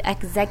Hollywood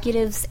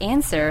executives'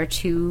 answer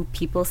to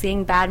people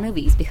seeing bad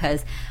movies,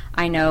 because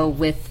I know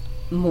with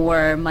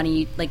more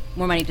money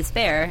to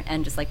spare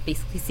and just like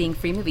basically seeing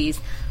free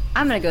movies,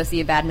 I'm going to go see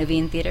a bad movie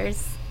in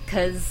theaters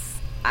because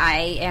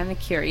I am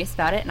curious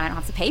about it and I don't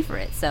have to pay for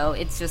it. So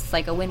it's just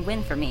like a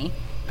win-win for me,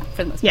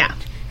 for the most part.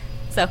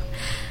 So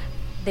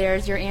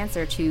there's your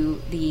answer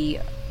to the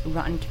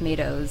Rotten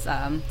Tomatoes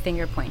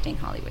finger-pointing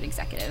Hollywood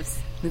executives.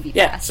 MoviePass.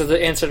 Yeah, so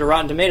the answer to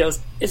Rotten Tomatoes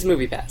is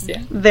MoviePass,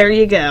 yeah. There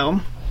you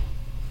go.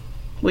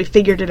 We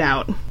figured it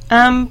out.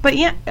 But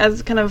yeah,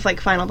 as kind of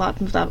like final thoughts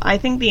and stuff, I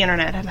think the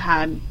internet has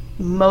had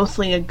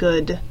mostly a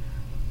good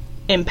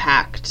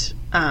impact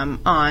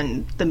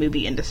on the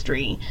movie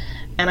industry.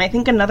 And I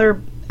think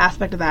another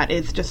aspect of that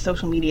is just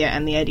social media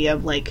and the idea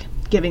of like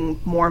giving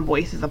more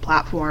voices a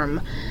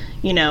platform.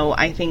 You know,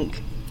 I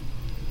think,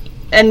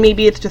 and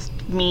maybe it's just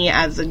me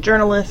as a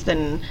journalist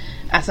and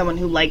as someone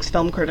who likes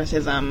film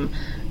criticism,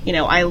 you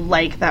know, I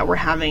like that we're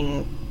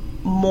having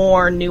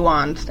more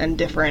nuanced and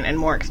different and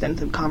more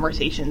extensive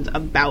conversations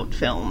about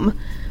film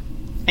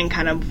and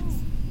kind of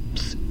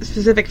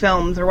specific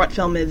films or what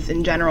film is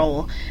in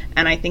general.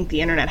 And I think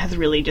the internet has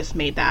really just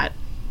made that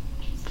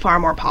far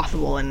more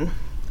possible, and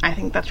I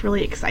think that's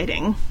really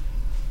exciting.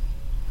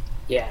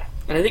 Yeah,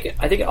 and I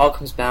think it all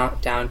comes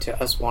down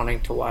to us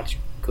wanting to watch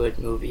good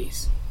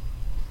movies,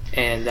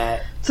 and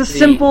that it's a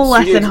simple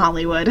lesson,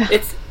 Hollywood.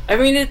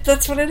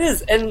 That's what it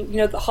is, and you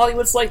know,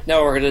 Hollywood's like,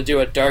 no, we're going to do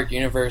a dark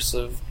universe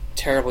of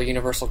terrible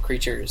universal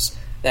creatures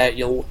that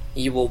you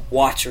will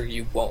watch or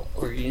you won't,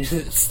 or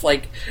it's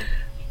like,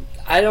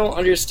 I don't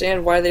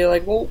understand why they're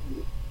like, well,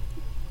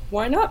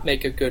 why not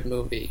make a good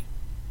movie?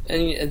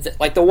 And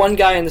like the one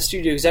guy in the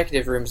studio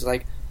executive room is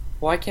like,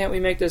 why can't we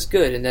make this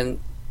good? And then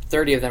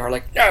 30 of them are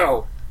like,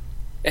 no,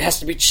 it has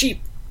to be cheap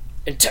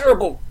and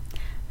terrible.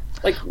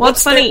 Like, well,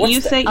 it's funny.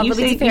 You say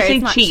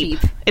cheap.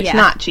 It's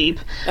not cheap.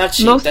 Not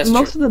cheap.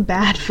 Most of the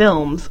bad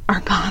films are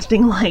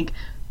costing like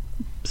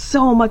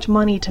so much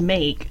money to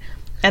make,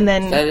 and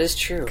then that is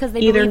true because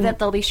they believe that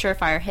they'll be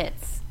surefire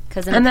hits.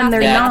 And then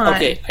they're not.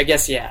 Okay, I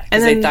guess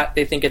because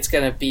they think it's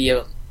going to be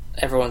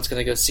everyone's going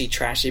to go see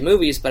trashy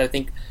movies, but I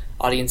think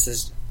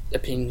audiences'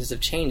 opinions have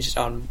changed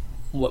on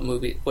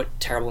what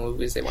terrible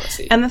movies they want to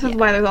see. And this is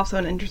why there's also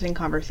an interesting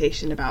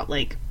conversation about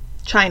like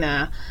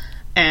China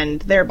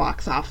and their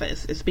box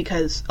office, is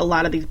because a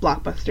lot of these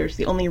blockbusters,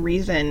 the only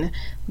reason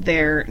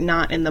they're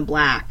not in the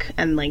black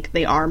and like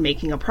they are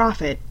making a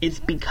profit is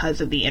because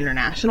of the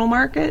international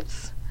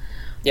markets.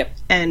 Yep.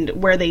 And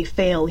where they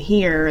fail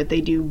here,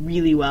 they do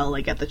really well,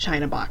 like at the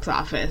China box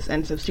office.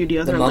 And so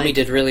studios The Mummy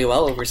did really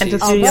well overseas.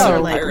 And so studios are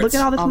like, look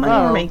at all this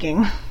money we're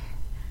making.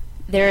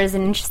 There is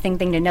an interesting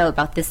thing to know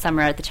about this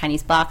summer at the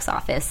Chinese box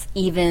office.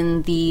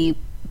 Even the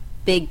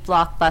big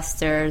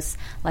blockbusters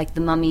like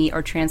The Mummy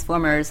or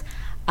Transformers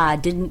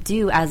didn't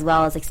do as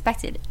well as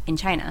expected in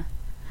China.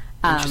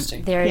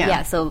 Interesting.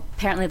 So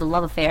apparently the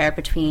love affair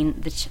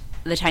between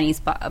the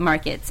Chinese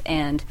markets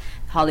and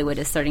Hollywood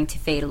is starting to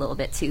fade a little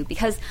bit too,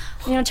 because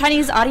you know,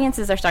 Chinese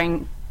audiences are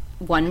starting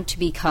to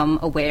become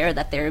aware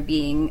that they're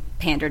being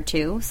pandered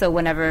to. So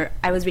whenever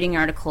I was reading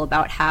an article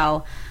about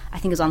how, I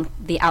think it was on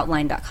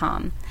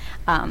theoutline.com,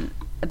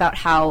 about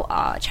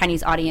how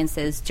Chinese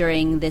audiences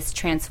during this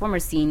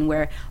Transformers scene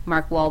where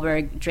Mark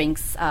Wahlberg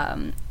drinks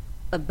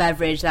a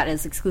beverage that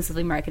is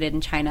exclusively marketed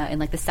in China in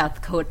like the South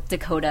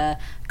Dakota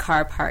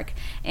car park,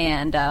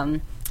 and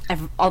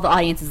all the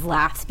audiences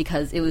laughed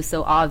because it was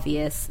so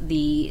obvious,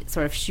 the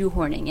sort of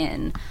shoehorning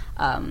in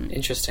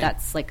interesting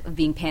that's like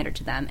being pandered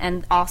to them.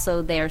 And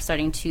also they are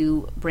starting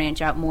to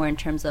branch out more in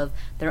terms of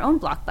their own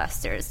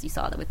blockbusters. You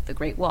saw that with The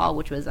Great Wall,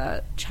 which was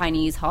a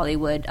Chinese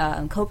Hollywood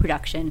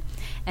co-production,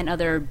 and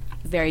other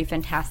very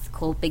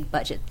fantastical big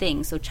budget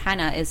things. So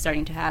China is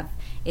starting to have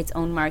its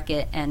own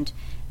market and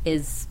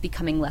is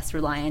becoming less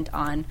reliant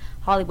on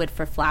Hollywood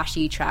for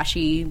flashy,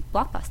 trashy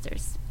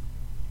blockbusters.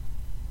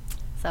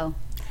 So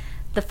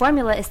the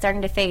formula is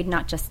starting to fade,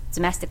 not just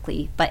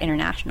domestically, but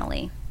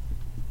internationally.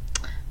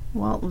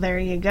 Well, there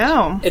you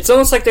go. It's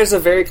almost like there's a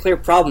very clear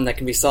problem that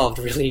can be solved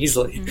really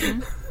easily.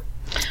 Mm-hmm.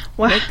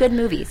 Well, make good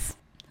movies.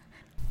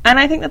 And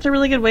I think that's a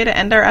really good way to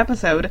end our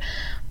episode.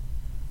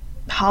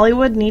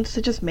 Hollywood needs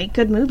to just make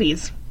good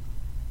movies.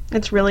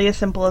 It's really as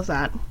simple as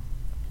that.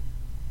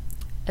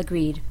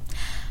 Agreed.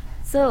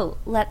 So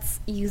let's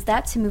use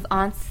that to move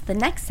on to the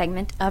next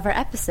segment of our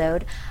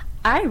episode.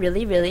 I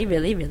really, really,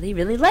 really, really,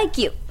 really like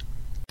you.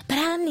 But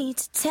I need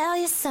to tell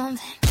you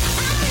something.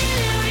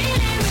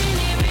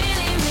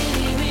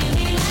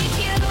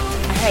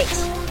 All right.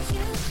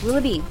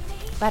 Willoughby,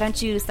 why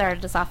don't you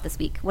start us off this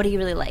week? What do you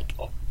really like?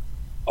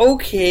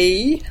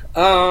 Okay.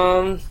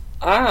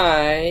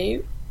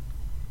 I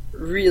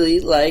really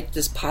like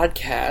this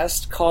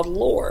podcast called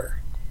Lore.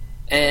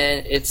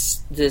 And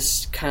it's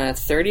this kind of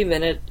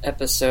 30-minute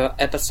it's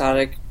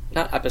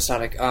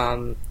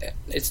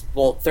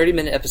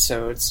 30-minute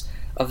episodes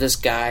of this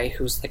guy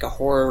who's like a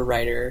horror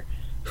writer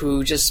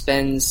who just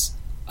spends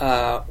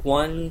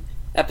one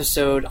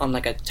episode on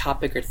like a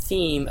topic or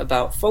theme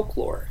about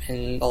folklore,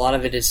 and a lot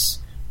of it is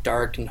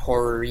dark and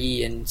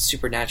horror-y and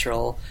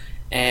supernatural,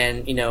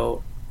 and you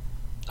know,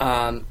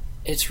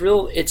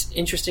 it's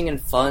interesting and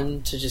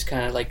fun to just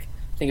kind of like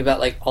think about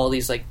like all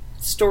these like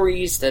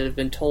stories that have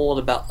been told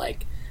about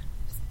like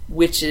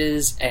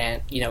witches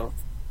and, you know,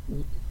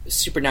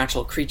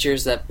 supernatural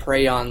creatures that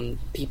prey on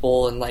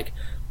people, and like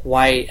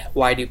why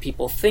do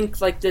people think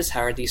like this?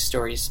 How are these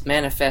stories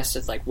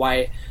manifested? Like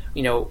why,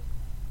 you know,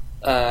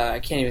 I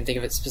can't even think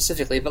of it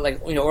specifically, but like,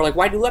 you know, or like,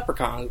 why do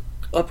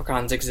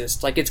leprechauns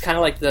exist? Like, it's kind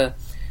of like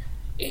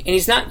and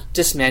he's not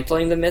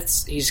dismantling the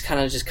myths. He's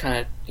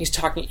he's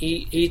talking.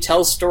 He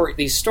tells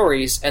these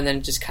stories, and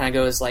then just kind of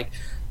goes like,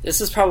 this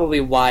is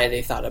probably why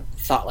they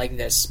thought like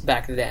this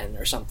back then,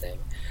 or something.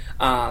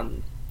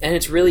 And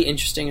it's really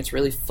interesting. It's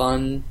really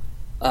fun.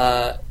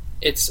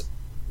 It's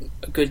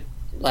a good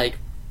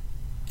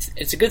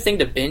it's a good thing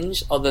to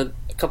binge. Although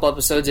a couple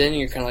episodes in,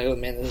 you're kind of like, oh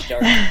man, this is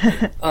dark.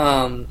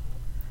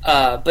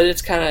 But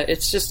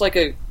it's just like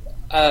a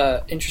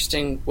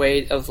interesting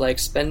way of like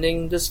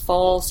spending this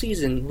fall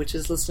season, which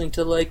is listening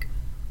to like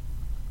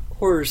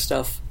horror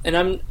stuff. And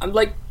I'm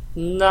like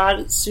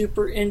not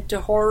super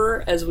into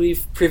horror, as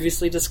we've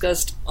previously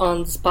discussed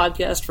on this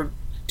podcast for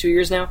 2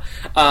 years now.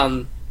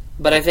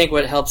 But I think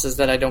what helps is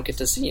that I don't get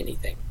to see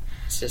anything.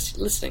 It's just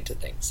listening to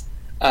things.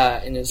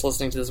 And it's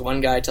listening to this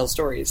one guy tell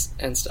stories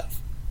and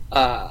stuff.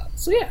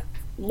 So yeah,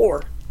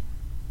 lore.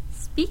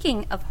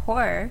 Speaking of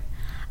horror,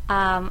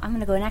 I'm going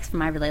to go next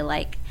from I really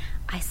like.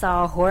 I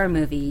saw a horror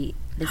movie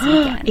this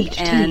weekend. HT.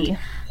 And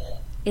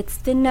it's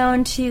been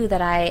known, too,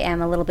 that I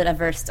am a little bit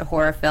averse to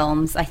horror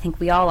films. I think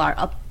we all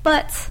are.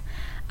 But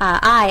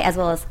I, as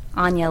well as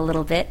Anya a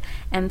little bit,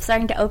 am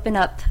starting to open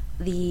up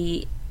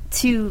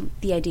to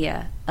the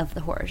idea of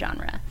the horror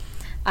genre.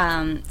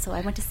 So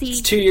I went to see...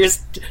 It's 2 years.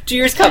 2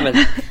 years coming.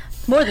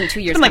 More than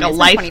 2 years. It's like a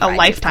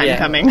lifetime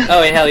coming.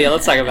 Oh hell yeah!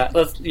 Let's talk about.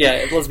 Let's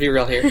be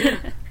real here.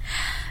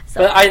 So,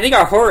 but I think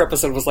our horror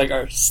episode was like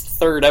our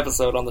third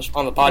episode on the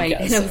podcast. Right.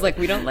 And it was like,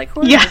 we don't like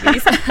horror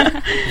movies.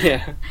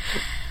 Yeah.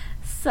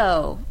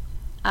 So,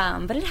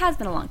 but it has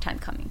been a long time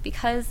coming,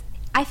 because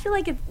I feel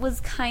like it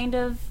was kind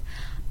of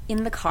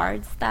in the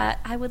cards that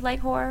I would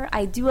like horror.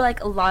 I do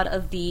like a lot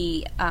of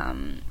the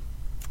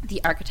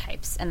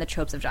archetypes and the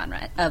tropes of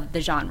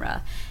the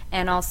genre,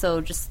 and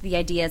also just the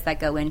ideas that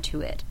go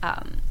into it.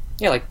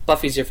 Yeah, like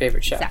Buffy's your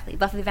favorite show. Exactly.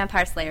 Buffy the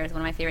Vampire Slayer is one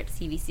of my favorite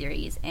TV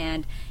series,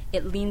 and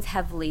it leans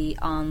heavily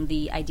on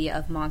the idea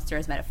of monster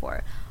as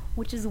metaphor,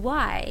 which is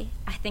why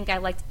I think I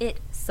liked it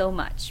so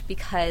much,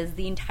 because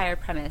the entire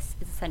premise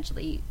is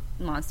essentially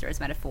monster as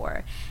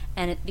metaphor,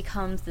 and it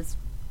becomes this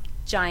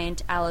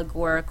giant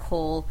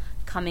allegorical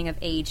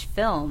coming-of-age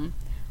film,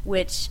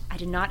 which I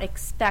did not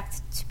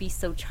expect to be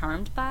so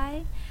charmed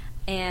by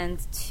and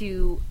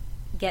to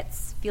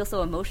feel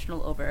so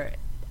emotional over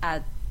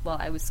while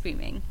I was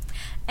screaming.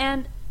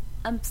 And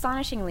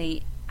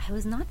astonishingly, I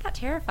was not that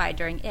terrified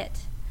during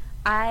it.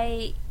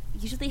 I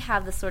usually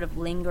have this sort of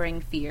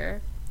lingering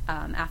fear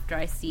after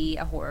I see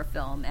a horror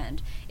film,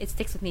 and it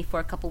sticks with me for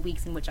a couple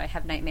weeks, in which I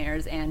have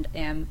nightmares and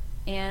am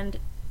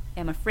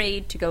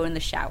afraid to go in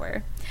the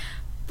shower.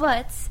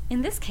 But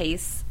in this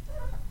case,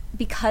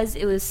 because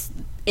it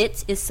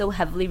is so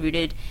heavily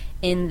rooted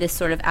in this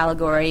sort of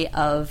allegory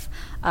of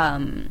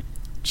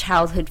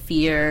childhood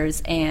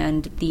fears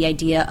and the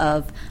idea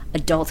of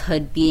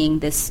adulthood being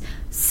this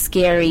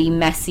scary,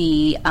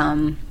 messy,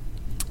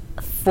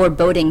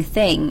 foreboding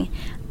thing,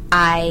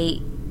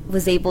 I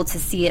was able to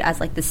see it as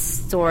like this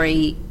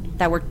story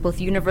that worked both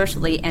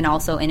universally and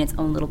also in its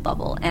own little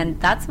bubble.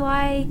 And that's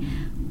why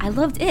I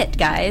loved it,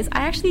 guys.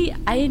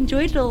 I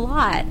enjoyed it a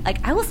lot.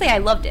 Like, I will say I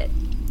loved it.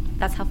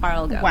 That's how far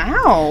I'll go.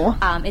 Wow.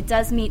 It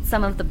does meet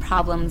some of the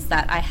problems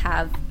that I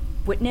have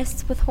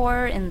witnessed with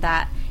horror, in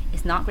that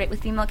it's not great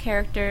with female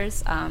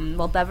characters.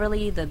 Well,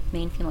 Beverly, the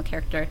main female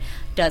character,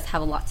 does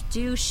have a lot to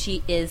do.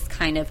 She is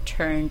kind of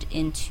turned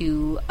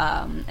into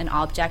an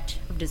object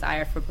of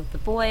desire for both the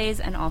boys,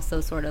 and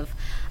also sort of,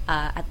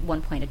 at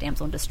one point, a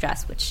damsel in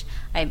distress, which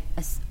I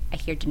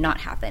hear did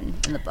not happen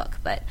in the book.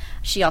 But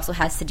she also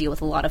has to deal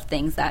with a lot of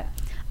things that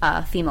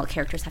female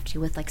characters have to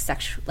deal with, like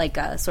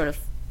sort of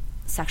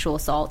sexual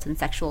assault and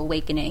sexual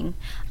awakening.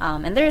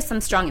 And there is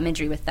some strong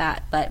imagery with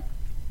that. But,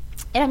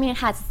 I mean, it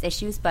has its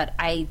issues, but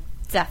I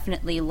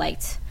definitely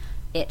liked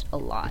it a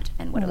lot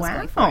and what it was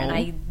going for. And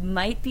I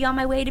might be on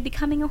my way to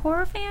becoming a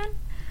horror fan.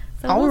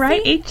 So all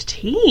right, see.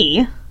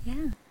 HT. Yeah.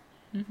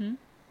 Mm-hmm.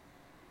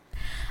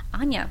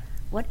 Anya,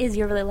 what is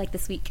your really like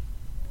this week?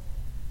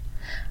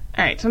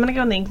 All right, so I'm going to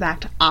go in the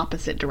exact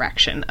opposite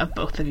direction of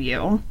both of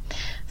you.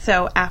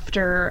 So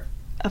after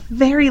a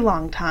very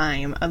long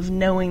time of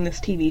knowing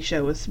this TV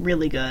show was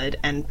really good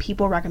and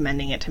people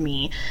recommending it to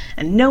me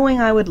and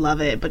knowing I would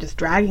love it but just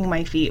dragging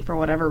my feet for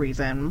whatever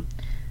reason,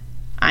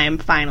 I am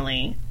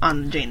finally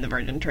on the Jane the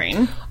Virgin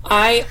train.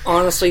 I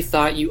honestly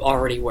thought you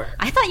already were.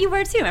 I thought you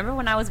were too. Remember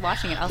when I was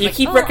watching it? I was you like,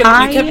 you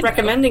kept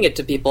recommending it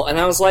to people, and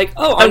I was like,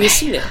 oh, Anya's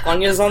seen it.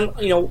 Anya's on,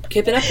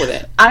 keeping up with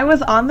it. I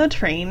was on the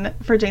train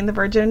for Jane the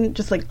Virgin,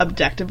 just like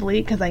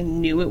objectively, because I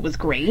knew it was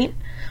great.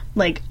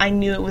 Like, I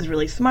knew it was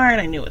really smart,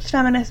 I knew it was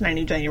feminist, and I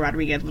knew Jenny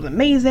Rodriguez was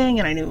amazing,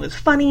 and I knew it was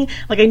funny.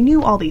 Like, I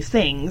knew all these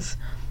things.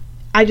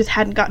 I just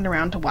hadn't gotten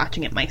around to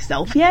watching it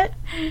myself yet.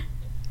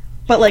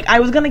 But, like, I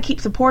was going to keep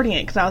supporting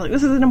it, because I was like,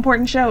 this is an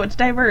important show, it's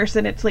diverse,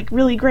 and it's, like,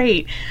 really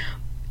great.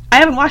 I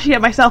haven't watched it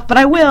yet myself, but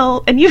I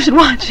will, and you should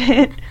watch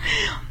it.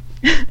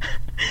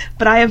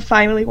 But I have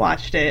finally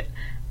watched it.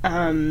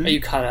 Are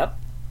you caught up?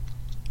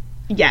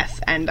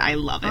 Yes, and I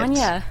love it.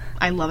 Anya.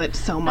 I love it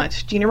so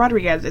much. Gina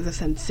Rodriguez is a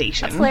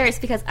sensation. That's hilarious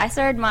because I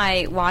started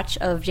my watch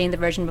of Jane the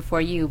Virgin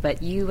before you,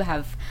 but you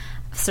have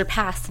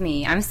surpassed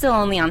me. I'm still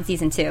only on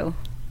season 2.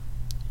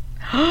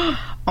 Oh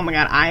my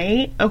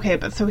god, okay,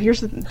 but so here's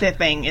the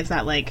thing, is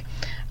that, like,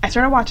 I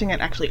started watching it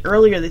actually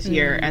earlier this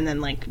year, and then,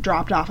 like,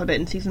 dropped off a bit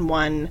in season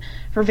 1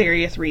 for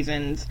various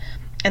reasons,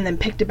 and then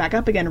picked it back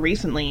up again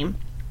recently,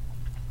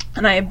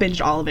 and I have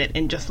binged all of it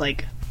in just,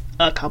 like,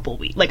 a couple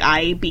weeks. Like,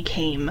 I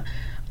became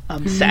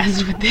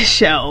obsessed with this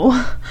show,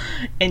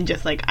 and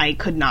just, like, I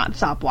could not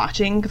stop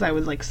watching, because I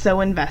was, like,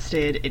 so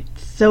invested.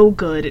 It's so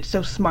good, it's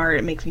so smart,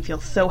 it makes me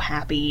feel so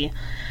happy,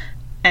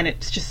 and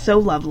it's just so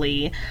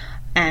lovely.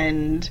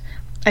 And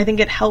I think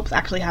it helps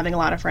actually having a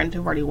lot of friends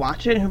who've already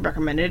watched it and who've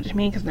recommended it to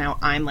me, because now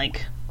I'm,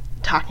 like,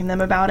 talking to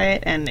them about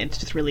it, and it's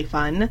just really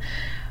fun.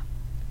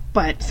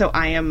 But, so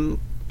I am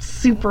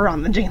super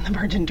on the Jane the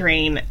Virgin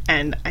train,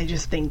 and I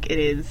just think it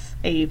is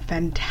a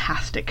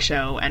fantastic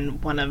show,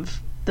 and one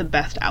of the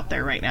best out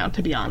there right now,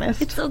 to be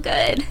honest. It's so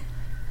good.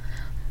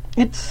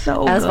 It's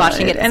so good. I was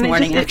watching it this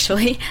morning,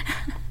 actually.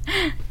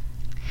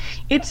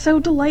 It's so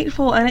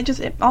delightful, and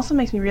it also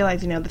makes me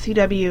realize, the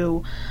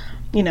CW,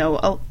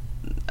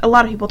 a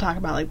lot of people talk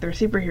about, like, their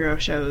superhero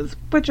shows,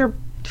 which are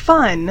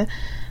fun,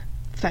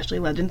 especially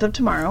Legends of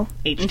Tomorrow,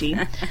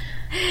 HD.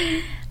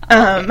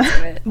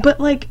 But,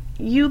 like,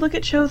 you look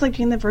at shows like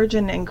Jane the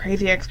Virgin and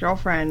Crazy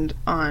Ex-Girlfriend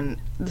on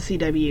the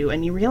CW,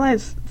 and you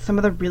realize some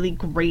of the really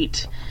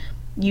great,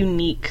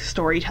 unique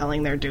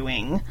storytelling they're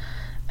doing.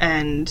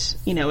 And,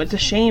 it's a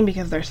shame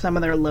because there's some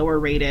of their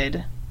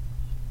lower-rated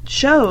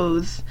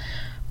shows,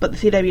 but the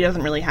CW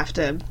doesn't really have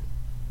to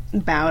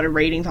bow to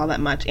ratings all that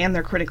much, and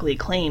they're critically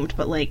acclaimed,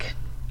 but, like,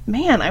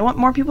 man, I want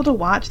more people to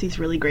watch these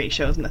really great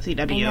shows in the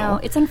CW. I know.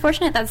 It's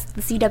unfortunate that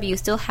the CW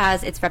still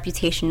has its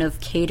reputation of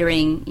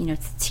catering, to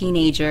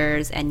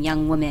teenagers and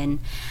young women,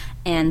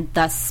 and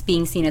thus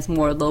being seen as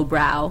more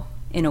lowbrow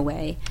in a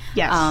way.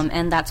 Yes.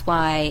 And that's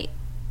why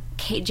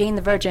Jane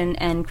the Virgin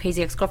and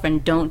Crazy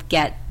Ex-Girlfriend don't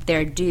get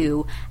their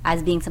due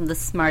as being some of the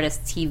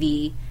smartest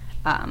TV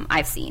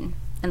I've seen,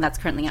 and that's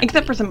currently on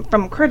Except TV. for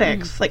from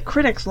critics. Like,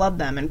 critics love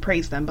them and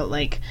praise them, but,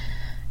 like,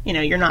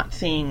 you're not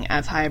seeing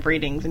as high of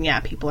ratings, and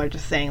people are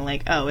just saying,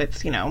 like, oh,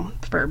 it's,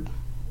 for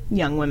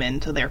young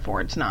women, so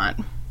therefore it's not,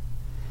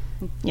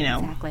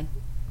 exactly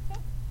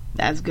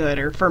as good,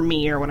 or for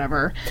me, or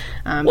whatever.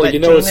 Well, but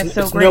Jane is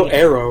so it's great. no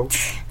Arrow.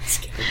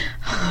 Just kidding.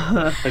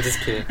 I'm just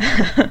kidding.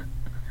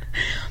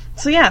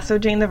 So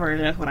Jane the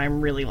Virgin is what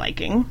I'm really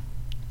liking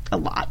a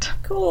lot.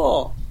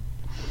 Cool.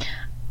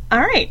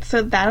 Alright,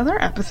 so that is our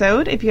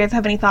episode. If you guys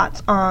have any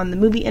thoughts on the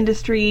movie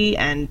industry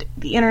and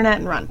the internet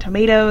and Rotten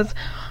Tomatoes,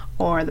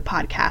 or the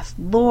podcast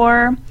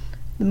lore,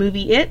 the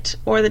movie It,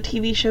 or the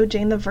TV show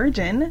Jane the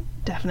Virgin,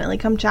 definitely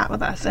come chat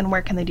with us. And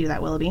where can they do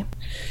that, Willoughby?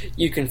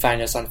 You can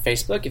find us on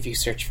Facebook if you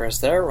search for us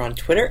there. We're on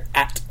Twitter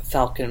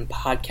 @Falcon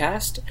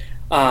Podcast.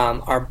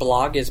 Our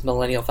blog is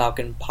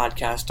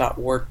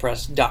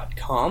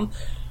millennialfalconpodcast.wordpress.com.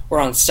 We're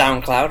on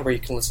SoundCloud, where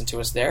you can listen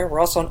to us there. We're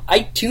also on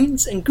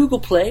iTunes and Google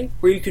Play,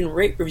 where you can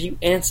rate, review,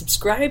 and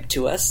subscribe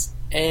to us.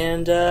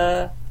 And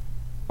where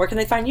can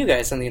they find you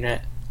guys on the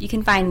internet? You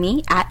can find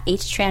me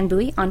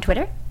 @HTranBui on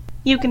Twitter.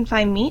 You can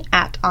find me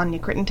 @Anya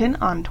Crittenton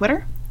on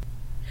Twitter.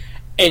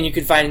 And you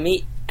can find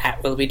me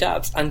 @Willoughby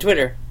Dobbs on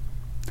Twitter.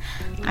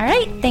 All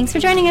right, thanks for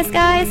joining us,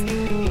 guys.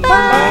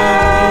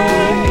 Bye!